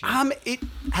watch it.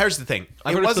 Here's the thing: I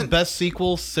it heard it's the wasn't. best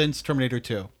sequel since Terminator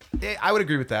 2. I would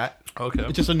agree with that. Okay.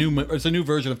 It's just a new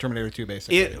version of Terminator 2,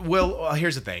 basically.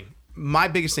 Here's the thing. My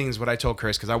biggest thing is what I told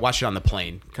Chris, because I watched it on the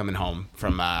plane coming home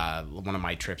from one of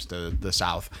my trips to the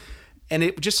South. And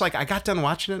it just like, I got done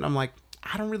watching it and I'm like,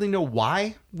 I don't really know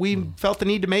why we felt the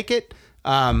need to make it.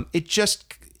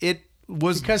 It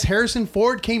was because Harrison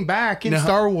Ford came back in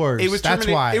Star Wars. It was That's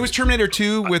why. It was Terminator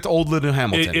 2 with old Little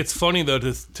Hamilton. It's funny though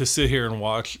to sit here and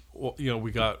watch. Well, you know,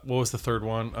 we got what was the third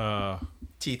one?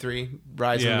 T3,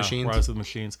 Rise of the Machines. Rise of the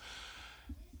Machines.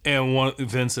 And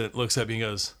Vincent looks at me and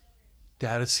goes,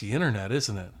 "Dad, it's the internet,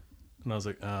 isn't it?" And I was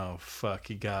like, "Oh fuck,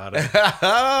 you got it."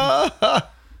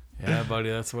 Yeah, buddy,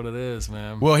 that's what it is,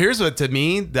 man. Well, here's what to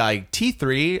me, like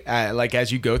T3, like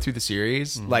as you go through the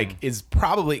series, like is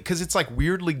probably because it's like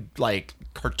weirdly like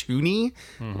cartoony,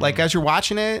 like as you're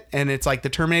watching it, and it's like the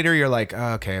Terminator. You're like,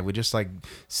 oh, okay, we're just like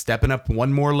stepping up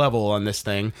one more level on this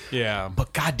thing. Yeah.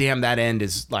 But goddamn, that end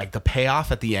is like the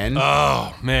payoff at the end.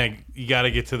 Oh man, you got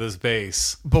to get to this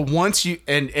base. But once you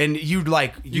and you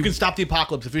like you can stop the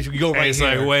apocalypse if you go right It's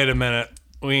here. like, wait a minute,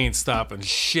 we ain't stopping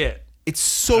shit. it's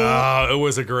so. Oh, it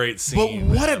was a great But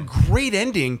scene. what a great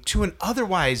ending to an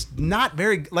otherwise not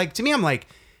very like to me. I'm like,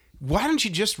 why don't you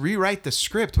just rewrite the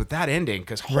script with that ending?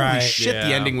 Because holy Right. shit, the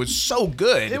Yeah. ending was so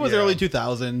good. It was early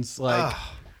 2000s. Like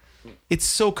It's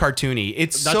so cartoony.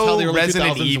 It's that's how so the early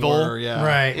Resident 2000s Evil. were. Yeah.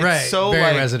 Right, It's right. so, Very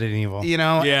like, Resident Evil. You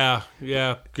know? Yeah,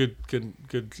 good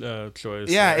choice.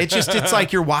 Yeah, there. it's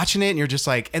like you're watching it and you're just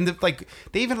like, and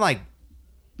they even like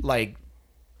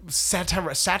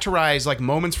satirize like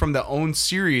moments from the own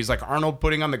series, like Arnold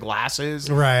putting on the glasses,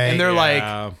 Right. And they're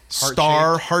Yeah.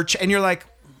 like heart, and you're like,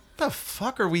 what the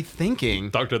fuck are we thinking?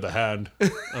 Doctor the Hand.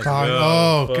 God,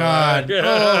 oh God!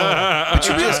 But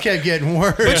you just kept getting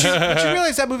worse. But you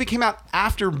realize that movie came out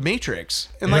after Matrix,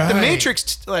 and like the Right.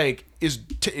 Matrix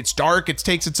it's dark, it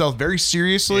takes itself very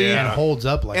seriously, Yeah. and holds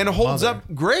up like and a it holds mother.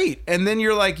 up great. And then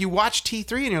you're like, you watch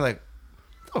T3 and you're like,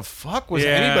 what the fuck was Yeah,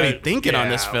 anybody thinking on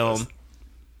this yeah, it film? was-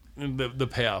 The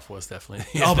payoff was definitely.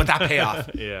 Oh, but that payoff.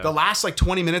 Yeah. The last like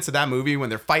 20 minutes of that movie when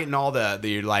they're fighting all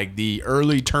the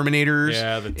early Terminators.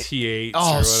 Yeah, the T8s. Oh, or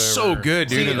whatever. so good,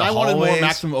 dude. See, in the I wanted more hallways.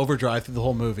 Maximum Overdrive through the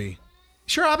whole movie.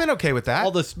 Sure, I've been okay with that.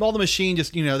 All the machine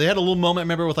just they had a little moment.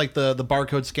 Remember with like the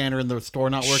barcode scanner in the store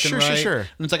not working Sure, right. sure. And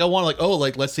it's like I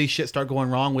want let's see shit start going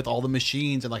wrong with all the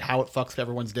machines and like how it fucks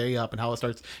everyone's day up and how it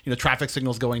starts traffic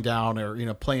signals going down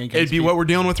or playing against. It'd be what we're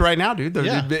dealing with right now, dude.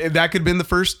 Yeah. That could have been the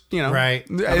first, Right.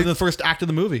 in the It's first act of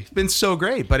the movie. been so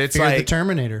great, but it's Fear like the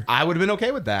Terminator. I would have been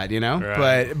okay with that,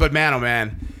 Right. But man, oh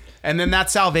man. And then that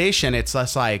Salvation, it's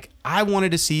less like I wanted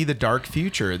to see the dark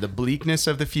future, the bleakness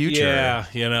of the future.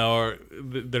 Yeah, or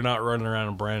they're not running around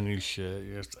in brand new shit.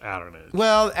 You're just, I don't know.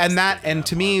 Well, and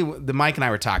to me, the Mike and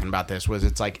I were talking about this was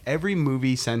it's like every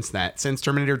movie since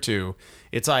Terminator 2,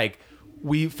 it's like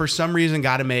we for some reason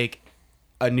got to make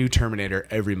a new Terminator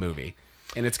every movie,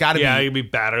 and it's got to Yeah, be. it'd be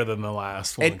better than the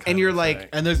last one. And kind you're of like- thing.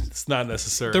 And there's it's not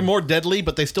necessary. they're more deadly,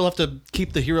 but they still have to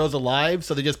keep the heroes alive.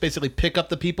 So they just basically pick up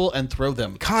the people and throw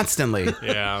them. Constantly,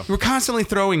 Yeah. we're constantly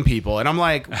throwing people, and I'm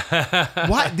like,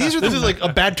 what? These are This is like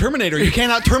a bad Terminator. You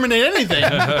cannot terminate anything.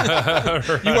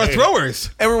 You are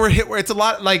throwers. and we're hit where it's a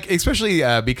lot like especially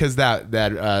because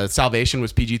that Salvation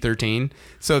was PG-13,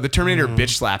 so the Terminator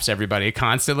bitch slaps everybody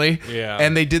constantly. Yeah.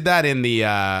 And they did that in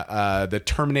the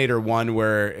Terminator one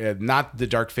where not the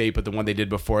Dark Fate, but the one they did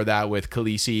before that with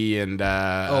Khaleesi and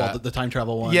The time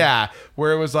travel one. yeah,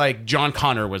 where it was like John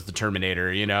Connor was the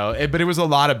Terminator, but it was a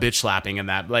lot of bitch slapping in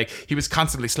that. Like he was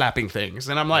constantly slapping things,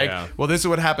 and I'm like, Yeah. well, this is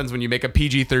what happens when you make a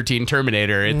PG-13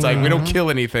 Terminator. It's like we don't kill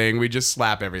anything, we just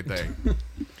slap everything. But-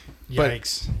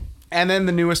 Yikes! And then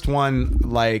the newest one,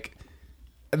 like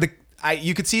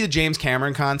you could see the James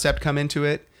Cameron concept come into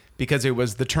it because it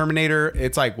was the Terminator.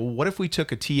 It's like, well, what if we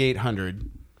took a T-800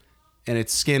 and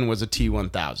its skin was a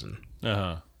T-1000,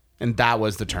 Uh-huh. and that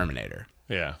was the Terminator.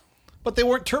 Yeah. But they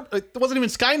weren't. It wasn't even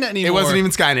Skynet anymore. It wasn't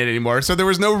even Skynet anymore, so there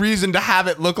was no reason to have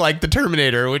it look like the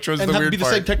Terminator, which was and the have to weird be the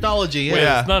part. same technology. Yeah.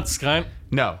 Yeah. It's not Sky.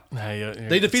 No.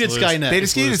 They defeated Skynet. They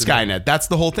It's defeated loose. Skynet. That's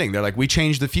the whole thing. They're like, we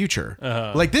changed the future.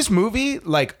 Like this movie,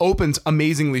 like opens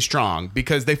amazingly strong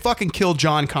because they fucking killed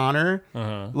John Connor,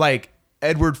 like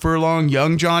Edward Furlong,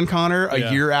 young John Connor, a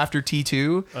Yeah. year after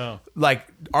T2. Oh. Like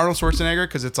Arnold Schwarzenegger,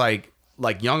 because it's like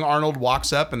young Arnold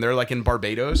walks up and they're like in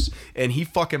Barbados, and he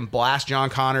fucking blasts John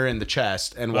Connor in the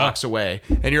chest and walks away,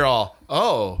 and you're all,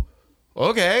 oh.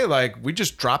 Okay, like we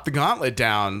just dropped the gauntlet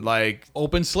down. Like,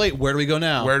 Open slate. Where do we go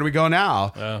now? where do we go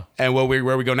now? Oh. And where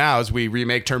we go now is we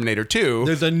remake Terminator 2.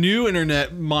 There's a new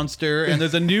internet monster, and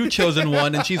there's a new chosen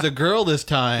one, and she's a girl this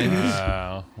time.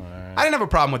 Wow. I didn't have a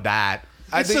problem with that.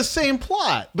 It's the same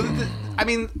plot. I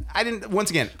mean, I didn't. Once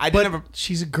again, I didn't have a.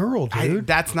 She's a girl, dude.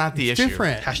 That's not the issue.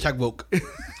 Different. Hashtag woke.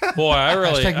 Boy, I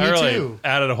really Hashtag me too.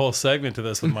 added a whole segment to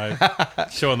this with my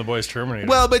showing the boys Terminator.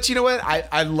 Well, but you know what?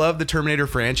 I love the Terminator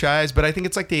franchise, but I think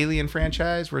it's like the Alien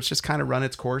franchise where it's just kind of run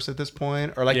its course at this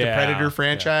point, or like the Yeah, Predator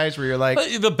franchise where you're like,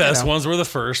 the best you know. ones were the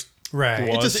first. Right.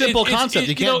 ones. It's a simple concept.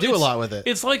 You can't do a lot with it.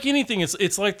 It's like anything.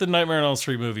 It's like the Nightmare on Elm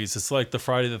Street movies. It's like the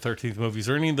Friday the 13th movies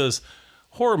or any of those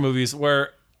horror movies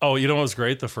where, oh, you know what was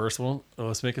great? The first one,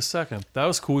 let's make a second. That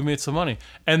was cool. We made some money.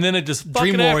 And then it just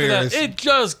fucking Dream after Warriors. that, it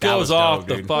just That goes was off dope,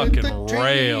 the dude. fucking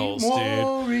rails,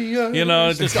 dude. You know,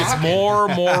 it just gets more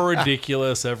and more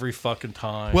ridiculous every fucking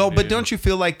time. well, but dude. don't you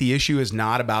feel like the issue is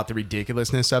not about the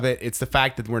ridiculousness of it? It's the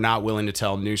fact that we're not willing to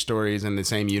tell new stories in the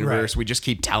same universe. Right. We just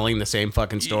keep telling the same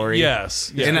fucking story.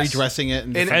 Yes. Yeah, And I- redressing it.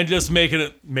 And just making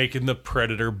the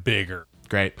Predator bigger.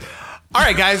 Great. All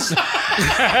right, guys.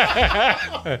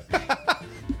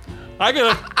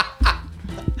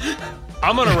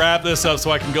 I'm gonna wrap this up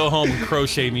so I can go home and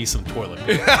crochet me some toilet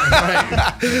paper.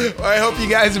 I hope you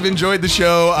guys have enjoyed the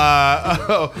show.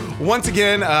 Once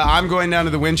again, I'm going down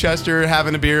to the Winchester,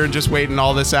 having a beer, and just waiting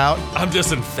all this out. I'm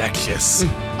just infectious.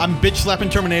 I'm bitch slapping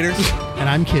Terminators. And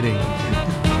I'm kidding.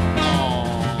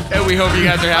 And we hope you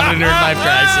guys are having a nerd life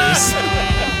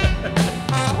crisis.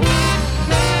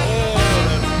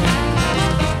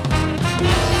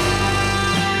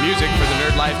 Music for the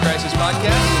Nerd Life Crisis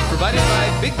podcast is provided by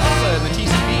Big Papa and the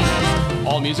TCB.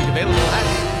 All music available at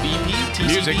bptcb.com.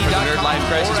 Music for the Nerd Life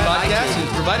Crisis podcast is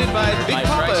provided by Big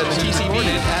Papa and the TCB.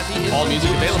 All music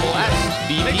available at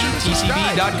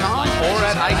bptcb.com or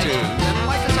at iTunes.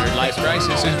 Nerd Life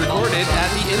Crisis is recorded at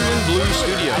the Inland Blue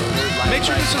Studio. Make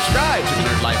sure to subscribe to the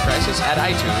Nerd Life Crisis at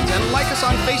iTunes and like us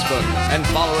on Facebook and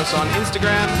follow us on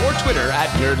Instagram or Twitter at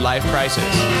Nerd Life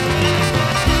Crisis.